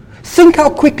 Think how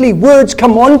quickly words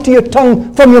come onto your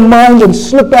tongue from your mind and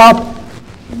slip out.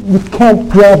 You can't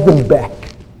grab them back.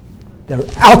 They're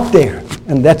out there,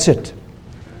 and that's it.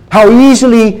 How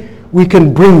easily we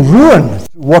can bring ruin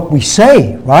through what we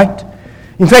say, right?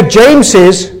 In fact, James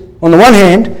says, on the one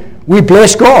hand, we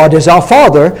bless God as our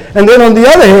Father, and then on the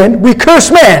other hand, we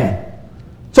curse man.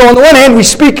 So on the one hand, we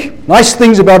speak nice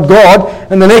things about God,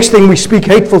 and the next thing we speak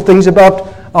hateful things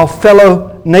about our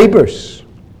fellow neighbors.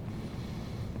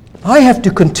 I have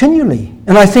to continually,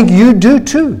 and I think you do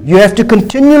too, you have to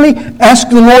continually ask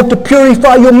the Lord to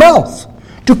purify your mouth,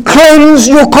 to cleanse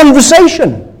your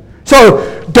conversation.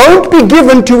 So don't be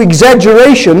given to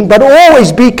exaggeration, but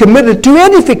always be committed to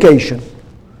edification.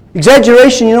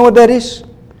 Exaggeration, you know what that is?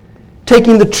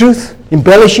 Taking the truth,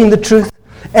 embellishing the truth,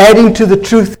 adding to the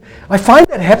truth. I find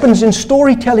that happens in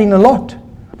storytelling a lot.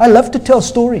 I love to tell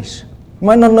stories. You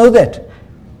might not know that.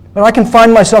 But I can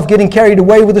find myself getting carried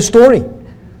away with a story.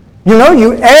 You know,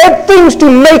 you add things to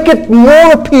make it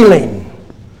more appealing.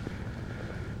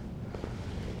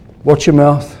 Watch your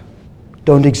mouth.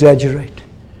 Don't exaggerate.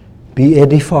 Be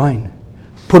edifying.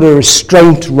 Put a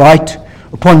restraint right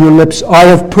upon your lips. I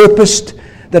have purposed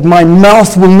that my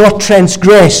mouth will not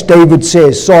transgress, David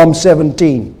says, Psalm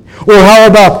 17. Or how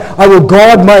about, I will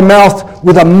guard my mouth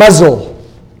with a muzzle.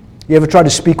 You ever try to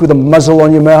speak with a muzzle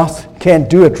on your mouth? Can't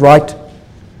do it, right?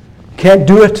 Can't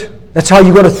do it. That's how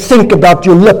you've got to think about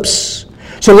your lips.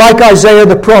 So like Isaiah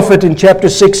the prophet in chapter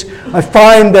 6, I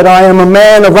find that I am a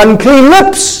man of unclean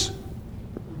lips.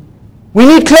 We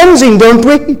need cleansing, don't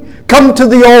we? Come to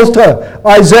the altar,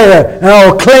 Isaiah, and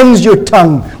I'll cleanse your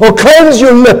tongue. I'll cleanse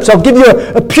your lips. I'll give you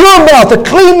a pure mouth, a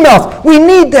clean mouth. We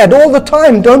need that all the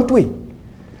time, don't we?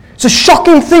 It's a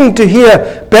shocking thing to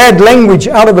hear bad language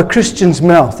out of a Christian's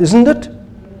mouth, isn't it?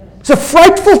 It's a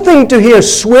frightful thing to hear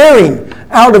swearing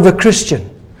out of a Christian,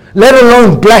 let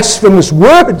alone blasphemous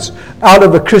words out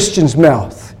of a Christian's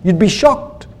mouth. You'd be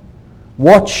shocked.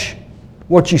 Watch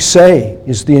what you say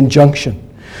is the injunction.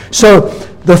 So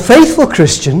the faithful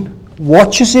Christian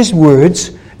watches his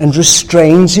words and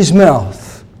restrains his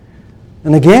mouth.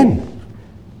 And again,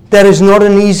 that is not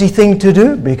an easy thing to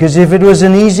do, because if it was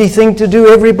an easy thing to do,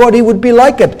 everybody would be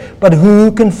like it. But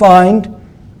who can find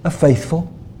a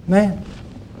faithful man?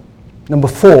 Number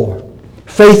 4,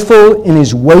 faithful in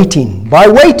his waiting. By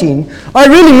waiting, I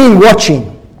really mean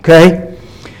watching, okay?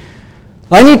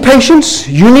 I need patience.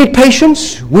 You need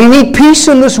patience. We need peace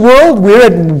in this world. We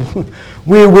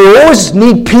always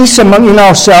need peace in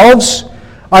ourselves.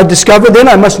 I discovered then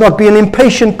I must not be an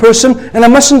impatient person, and I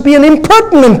mustn't be an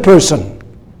impertinent person.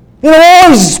 You know,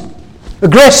 always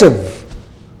aggressive,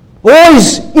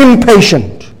 always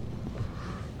impatient.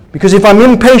 Because if I'm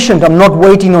impatient, I'm not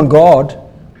waiting on God.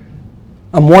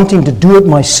 I'm wanting to do it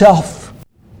myself.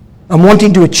 I'm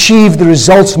wanting to achieve the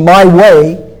results my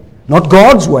way, not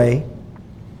God's way.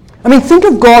 I mean, think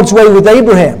of God's way with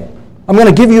Abraham. I'm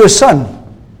going to give you a son.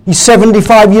 He's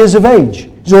 75 years of age.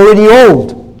 He's already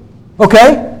old.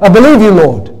 Okay? I believe you,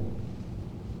 Lord.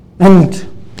 And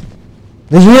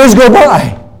the years go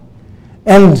by.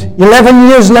 And 11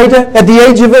 years later, at the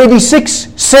age of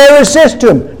 86, Sarah says to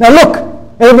him, now look,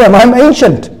 Abraham, I'm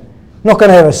ancient. I'm not going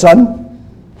to have a son.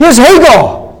 Here's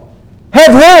Hagar.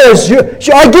 Have her.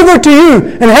 I give her to you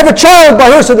and have a child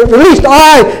by her so that at least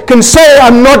I can say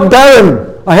I'm not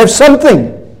barren. I have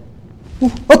something.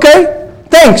 Okay,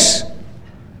 thanks.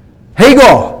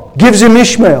 Hagar gives him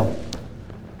Ishmael.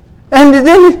 And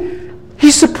then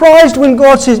he's surprised when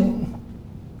God says,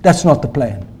 that's not the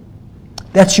plan.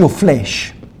 That's your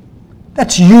flesh.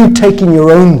 That's you taking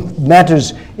your own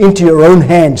matters into your own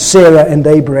hands, Sarah and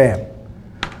Abraham.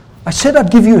 I said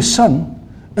I'd give you a son,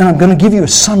 and I'm going to give you a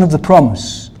son of the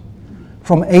promise.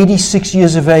 From 86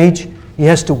 years of age, he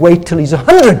has to wait till he's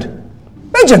 100.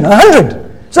 Imagine,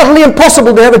 100. It's utterly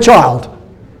impossible to have a child.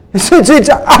 It's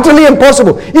utterly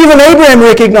impossible. Even Abraham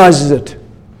recognizes it.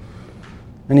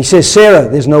 And he says, Sarah,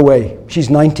 there's no way. She's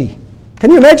 90.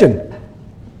 Can you imagine?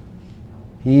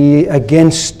 He,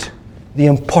 against the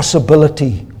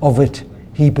impossibility of it,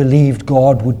 he believed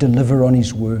God would deliver on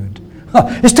his word.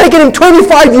 It's taken him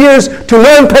 25 years to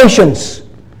learn patience,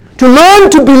 to learn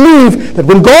to believe that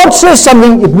when God says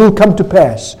something, it will come to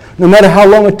pass, no matter how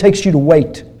long it takes you to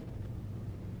wait.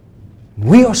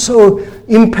 We are so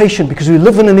impatient because we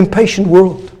live in an impatient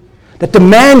world that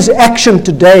demands action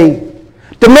today,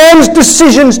 demands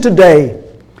decisions today.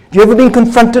 Have you ever been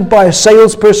confronted by a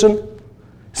salesperson?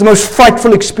 It's the most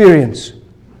frightful experience,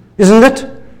 isn't it?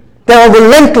 They are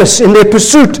relentless in their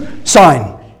pursuit.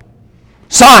 Sign.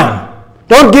 Sign.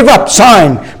 Don't give up.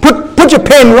 Sign. Put your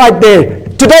pen right there.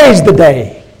 Today's the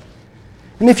day.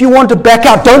 And if you want to back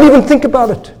out, don't even think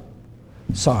about it.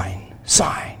 Sign.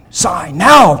 Sign. Sign.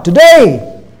 Now.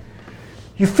 Today.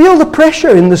 You feel the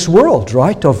pressure in this world,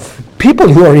 right, of people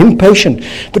who are impatient.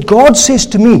 But God says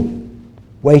to me,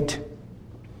 wait.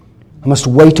 I must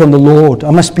wait on the Lord.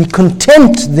 I must be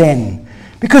content then.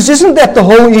 Because isn't that the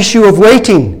whole issue of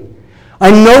waiting? I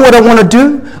know what I want to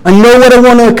do. I know what I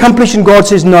want to accomplish. And God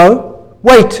says, no,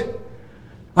 wait.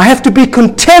 I have to be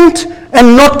content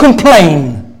and not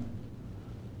complain.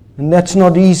 And that's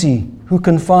not easy. Who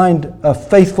can find a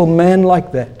faithful man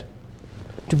like that?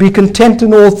 To be content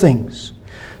in all things.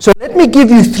 So let me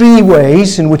give you 3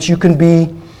 ways in which you can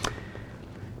be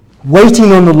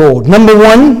waiting on the Lord. Number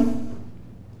 1,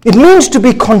 it means to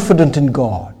be confident in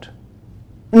God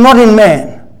and not in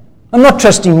man. I'm not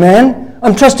trusting man.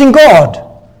 I'm trusting God.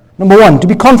 Number 1, to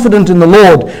be confident in the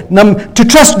Lord. To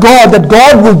trust God that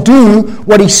God will do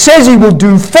what he says he will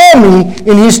do for me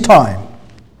in his time.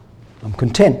 I'm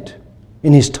content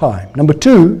in his time. Number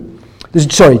 2,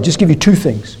 just give you 2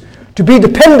 things. To be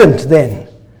dependent then.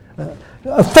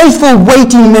 A faithful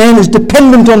waiting man is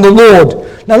dependent on the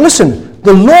Lord. Now listen,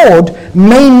 the Lord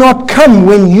may not come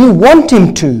when you want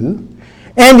him to,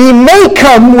 and he may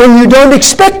come when you don't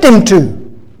expect him to.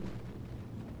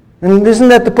 And isn't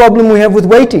that the problem we have with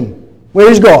waiting? Where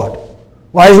is God?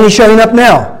 Why isn't he showing up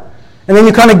now? And then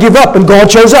you kind of give up and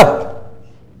God shows up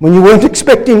when you weren't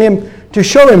expecting him to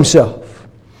show himself.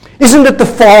 Isn't it the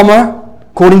farmer,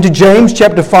 according to James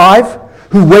chapter 5,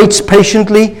 who waits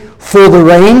patiently for the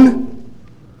rain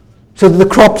so that the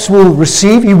crops will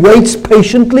receive? He waits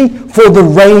patiently for the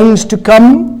rains to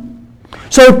come.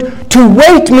 So to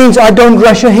wait means I don't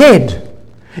rush ahead.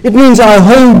 It means I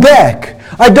hold back.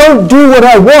 I don't do what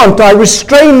I want. I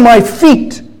restrain my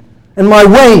feet and my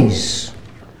ways.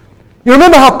 You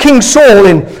remember how King Saul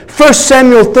in 1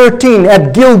 Samuel 13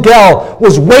 at Gilgal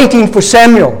was waiting for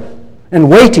Samuel and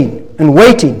waiting and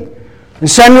waiting.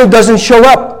 And Samuel doesn't show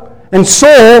up. And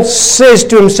Saul says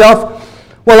to himself,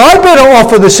 well, I better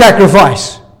offer the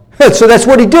sacrifice. So that's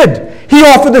what he did. He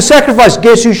offered the sacrifice.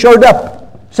 Guess who showed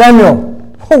up?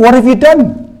 Samuel. Oh, what have you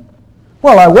done?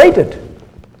 Well, I waited.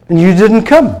 And you didn't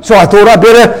come. So I thought I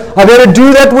better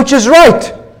do that which is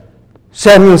right.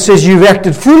 Samuel says, you've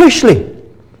acted foolishly.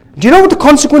 Do you know what the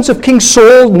consequence of King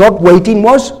Saul not waiting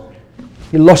was?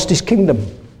 He lost his kingdom.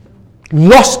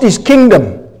 Lost his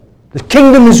kingdom. The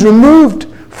kingdom is removed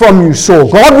from you, Saul.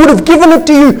 God would have given it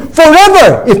to you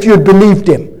forever if you had believed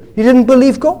him. He didn't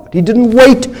believe God. He didn't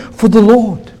wait for the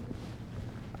Lord.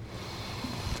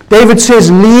 David says,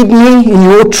 lead me in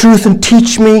your truth and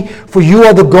teach me, for you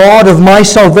are the God of my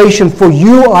salvation. For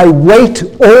you I wait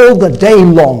all the day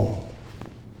long.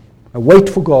 I wait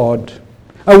for God.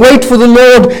 I wait for the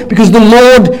Lord because the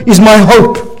Lord is my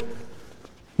hope.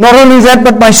 Not only that,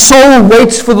 but my soul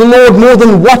waits for the Lord more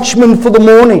than watchmen for the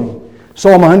morning.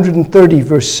 Psalm 130,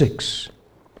 verse 6.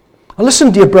 Now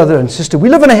listen, dear brother and sister, we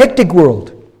live in a hectic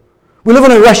world. We live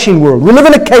in a rushing world. We live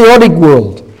in a chaotic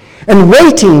world. And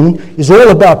waiting is all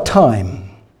about time.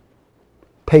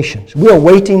 Patience. We are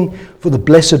waiting for the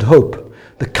blessed hope,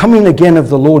 the coming again of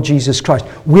the Lord Jesus Christ.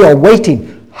 We are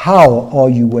waiting. How are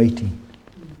you waiting?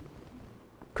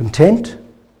 Content?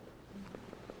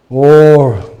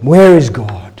 Or where is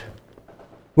God?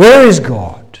 Where is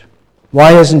God?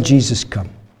 Why hasn't Jesus come?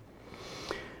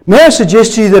 May I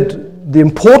suggest to you that the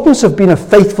importance of being a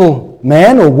faithful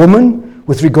man or woman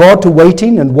with regard to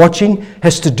waiting and watching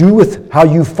has to do with how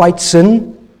you fight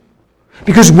sin?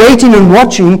 Because waiting and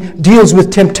watching deals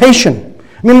with temptation.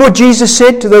 Remember what Jesus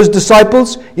said to those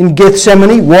disciples in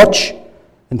Gethsemane? Watch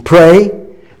and pray,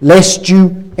 lest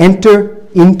you enter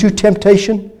into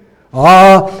temptation.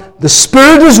 The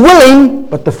spirit is willing,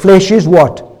 but the flesh is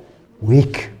what?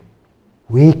 Weak.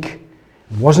 Weak.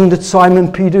 Wasn't it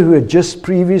Simon Peter who had just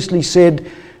previously said,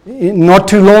 not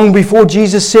too long before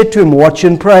Jesus said to him, watch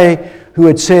and pray, who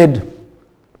had said,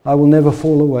 I will never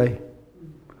fall away.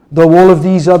 Though all of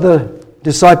these other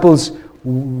disciples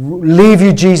leave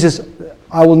you, Jesus,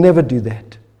 I will never do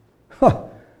that.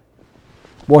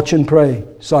 Watch and pray,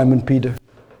 Simon Peter.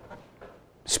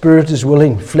 Spirit is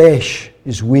willing, flesh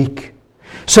is weak.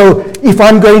 So if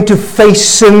I'm going to face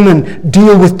sin and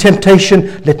deal with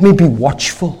temptation, let me be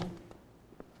watchful.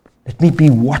 Let me be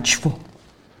watchful.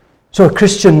 So a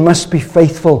Christian must be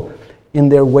faithful in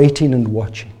their waiting and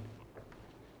watching.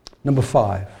 Number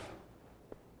 5.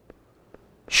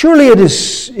 Surely it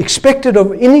is expected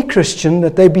of any Christian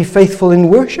that they be faithful in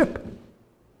worship.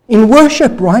 In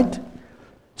worship, right?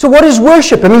 So what is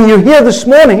worship? I mean, you're here this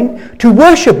morning to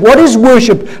worship. What is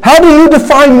worship? How do you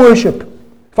define worship?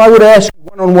 If I were to ask you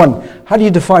one-on-one, how do you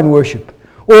define worship?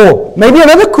 Or maybe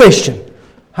another question,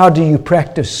 how do you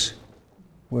practice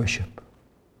worship?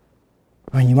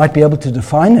 I mean, you might be able to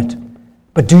define it,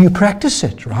 but do you practice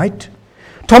it, right?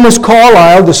 Thomas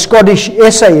Carlyle, the Scottish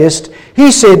essayist,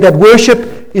 he said that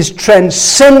worship is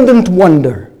transcendent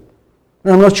wonder.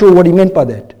 And I'm not sure what he meant by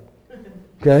that.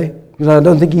 Okay? Because I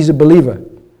don't think he's a believer.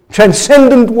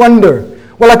 Transcendent wonder.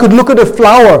 Well, I could look at a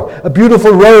flower, a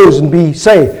beautiful rose, and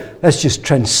say, that's just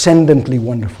transcendently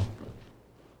wonderful.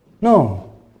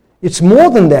 No. It's more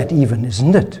than that even,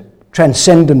 isn't it?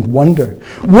 Transcendent wonder.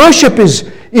 Worship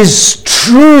is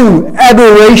true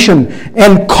adoration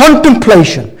and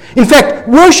contemplation. In fact,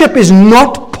 worship is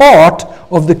not part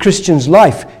of the Christian's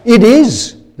life. It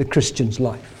is the Christian's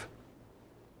life.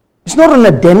 It's not an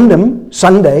addendum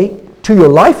Sunday to your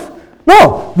life.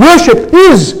 No, worship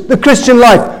is the Christian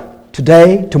life.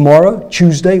 Today, tomorrow,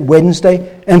 Tuesday,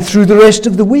 Wednesday, and through the rest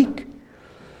of the week.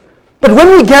 But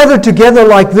when we gather together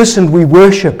like this and we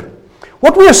worship,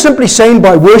 what we are simply saying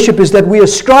by worship is that we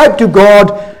ascribe to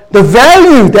God the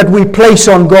value that we place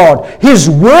on God, His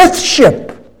worthship.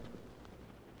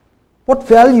 What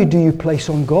value do you place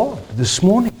on God this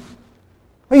morning?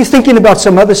 Are you thinking about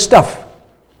some other stuff?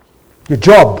 Your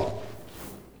job.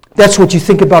 That's what you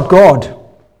think about God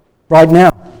right now.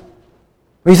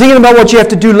 Are you thinking about what you have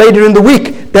to do later in the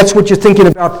week? That's what you're thinking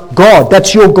about God.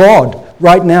 That's your God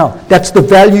right now. That's the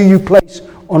value you place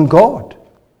on God.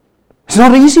 It's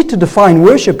not easy to define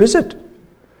worship, is it?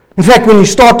 In fact, when you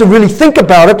start to really think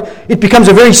about it, it becomes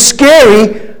a very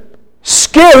scary,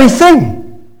 scary thing.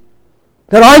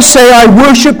 That I say I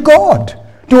worship God.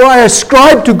 Do I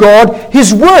ascribe to God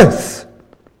His worth?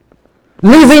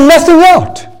 Leaving nothing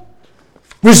out.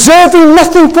 Reserving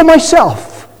nothing for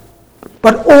myself.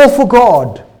 But all for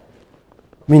God.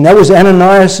 I mean, that was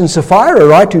Ananias and Sapphira,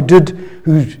 right?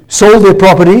 Who sold their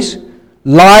properties,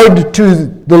 lied to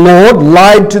the Lord,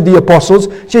 lied to the apostles.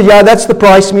 Said, yeah, that's the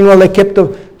price. Meanwhile, they kept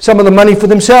some of the money for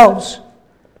themselves.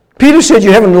 Peter said,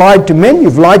 you haven't lied to men,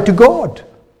 you've lied to God.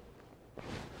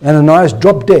 Ananias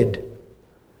dropped dead.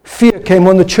 Fear came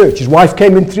on the church. His wife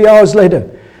came in 3 hours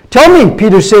later. Tell me,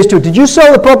 Peter says to her, did you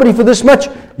sell the property for this much?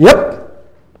 Yep.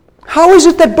 How is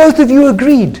it that both of you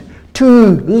agreed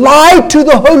to lie to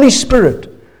the Holy Spirit?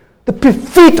 The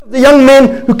feet of the young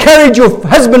men who carried your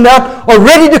husband out are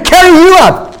ready to carry you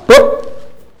out. Boop.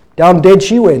 Down dead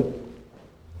she went.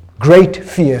 Great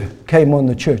fear came on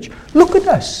the church. Look at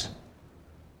us.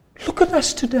 Look at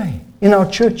us today in our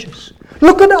churches.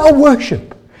 Look at our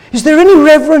worship. Is there any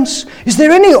reverence? Is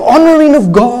there any honoring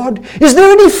of God? Is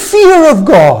there any fear of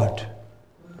God?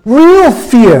 Real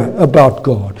fear about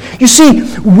God. You see,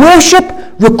 worship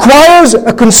requires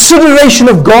a consideration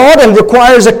of God and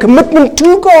requires a commitment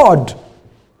to God.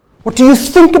 What do you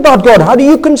think about God? How do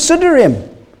you consider Him?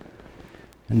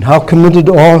 And how committed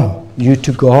are you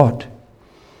to God?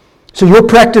 So your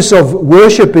practice of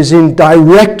worship is in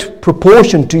direct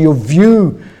proportion to your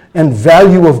view and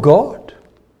value of God.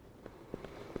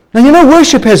 Now, you know,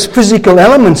 worship has physical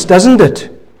elements, doesn't it?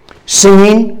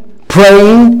 Singing,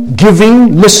 praying,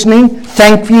 giving, listening,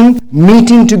 thanking,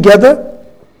 meeting together.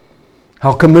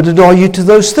 How committed are you to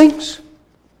those things?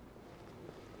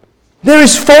 There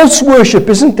is false worship,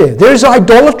 isn't there? There is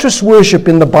idolatrous worship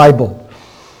in the Bible.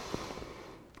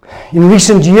 In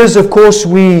recent years, of course,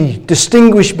 we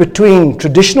distinguish between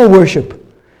traditional worship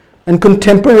and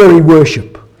contemporary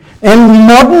worship and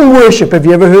modern worship. Have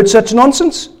you ever heard such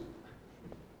nonsense?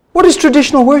 What is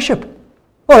traditional worship?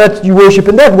 Well, you worship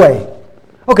in that way.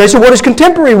 Okay, so what is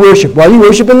contemporary worship? Well, you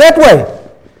worship in that way.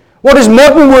 What is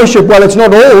modern worship? Well, it's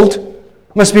not old.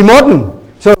 It must be modern.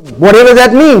 So whatever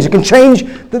that means, it can change.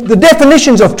 The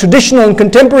definitions of traditional and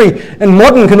contemporary and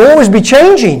modern can always be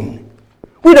changing.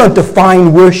 We don't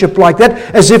define worship like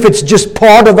that as if it's just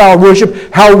part of our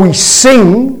worship, how we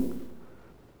sing.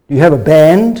 Do you have a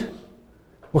band?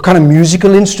 What kind of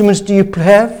musical instruments do you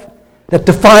have? that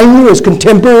define you as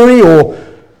contemporary or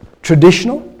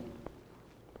traditional?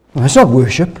 No, that's not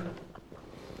worship.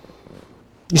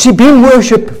 You see, being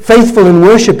faithful in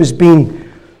worship is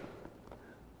being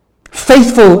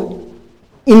faithful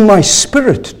in my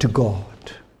spirit to God.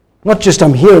 Not just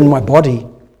I'm here in my body.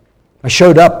 I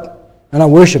showed up and I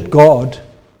worshiped God.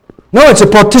 No, it's a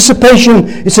participation,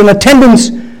 it's an attendance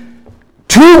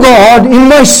to God in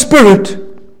my spirit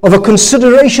of a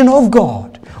consideration of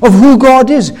God, of who God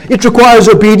is. It requires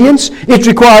obedience, it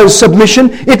requires submission,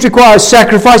 it requires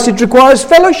sacrifice, it requires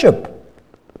fellowship.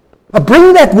 I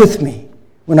bring that with me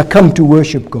when I come to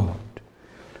worship God.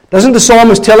 Doesn't the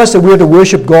psalmist tell us that we're to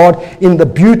worship God in the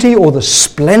beauty or the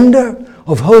splendor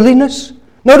of holiness?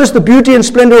 Notice the beauty and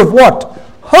splendor of what?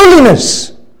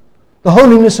 Holiness. The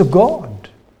holiness of God.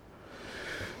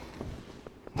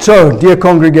 So, dear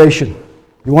congregation,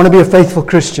 you want to be a faithful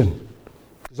Christian?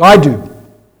 Because I do.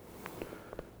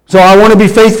 So I want to be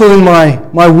faithful in my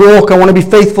walk, I want to be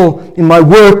faithful in my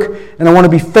work, and I want to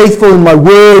be faithful in my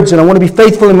words, and I want to be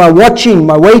faithful in my watching,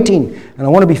 my waiting, and I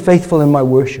want to be faithful in my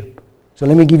worship. So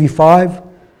let me give you 5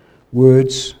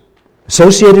 words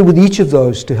associated with each of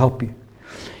those to help you.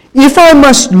 If I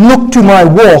must look to my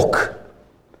walk,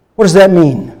 what does that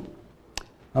mean?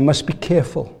 I must be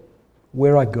careful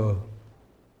where I go,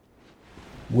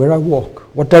 where I walk.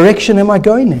 What direction am I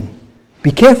going in?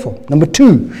 Be careful. Number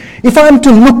 2, if I am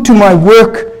to look to my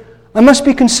work, I must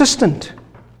be consistent.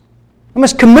 I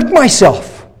must commit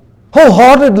myself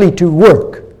wholeheartedly to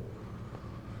work.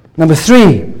 Number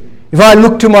 3, if I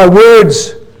look to my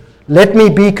words, let me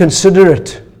be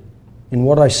considerate in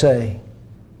what I say.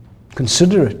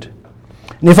 Considerate.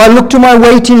 And if I look to my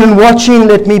waiting and watching,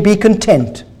 let me be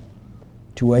content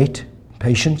to wait,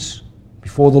 patience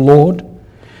before the Lord.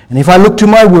 And if I look to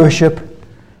my worship,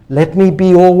 let me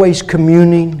be always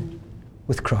communing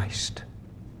with Christ.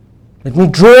 Let me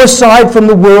draw aside from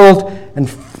the world and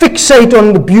fixate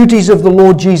on the beauties of the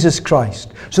Lord Jesus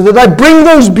Christ, so that I bring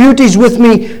those beauties with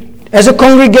me. As a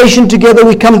congregation together,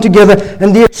 we come together,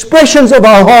 and the expressions of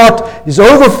our heart is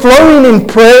overflowing in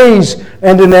praise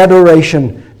and in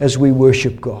adoration as we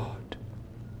worship God.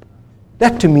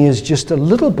 That to me is just a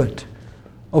little bit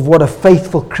of what a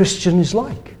faithful Christian is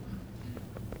like.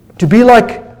 To be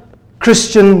like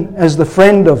Christian as the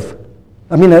friend of,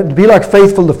 to be like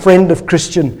faithful, the friend of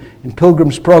Christian in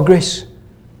Pilgrim's Progress.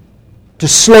 To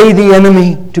slay the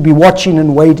enemy, to be watching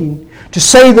and waiting, to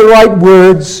say the right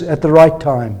words at the right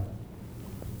time.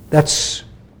 That's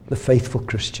the faithful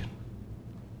Christian.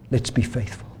 Let's be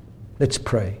faithful. Let's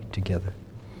pray together.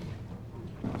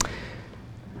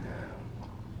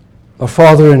 Our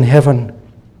Father in heaven,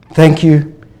 thank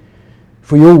you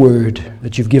for your word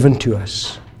that you've given to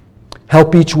us.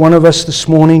 Help each one of us this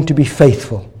morning to be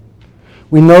faithful.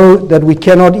 We know that we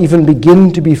cannot even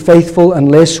begin to be faithful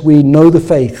unless we know the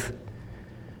faith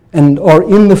and are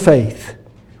in the faith,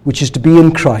 which is to be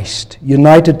in Christ,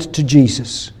 united to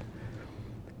Jesus,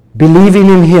 believing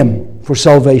in Him for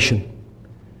salvation.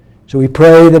 So we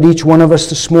pray that each one of us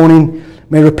this morning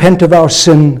may repent of our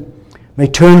sin, may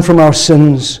turn from our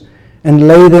sins, and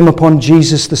lay them upon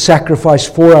Jesus, the sacrifice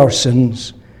for our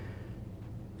sins,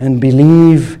 and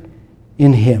believe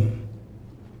in Him.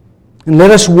 And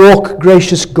let us walk,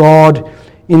 gracious God,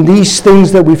 in these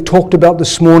things that we've talked about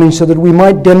this morning, so that we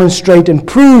might demonstrate and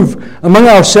prove among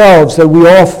ourselves that we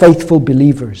are faithful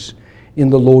believers in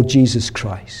the Lord Jesus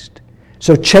Christ.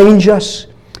 So change us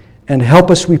and help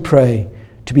us, we pray,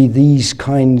 to be this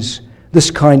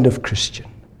kind of Christian.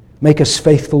 Make us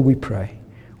faithful, we pray.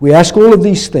 We ask all of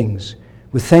these things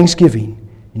with thanksgiving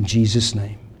in Jesus'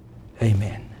 name.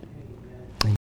 Amen.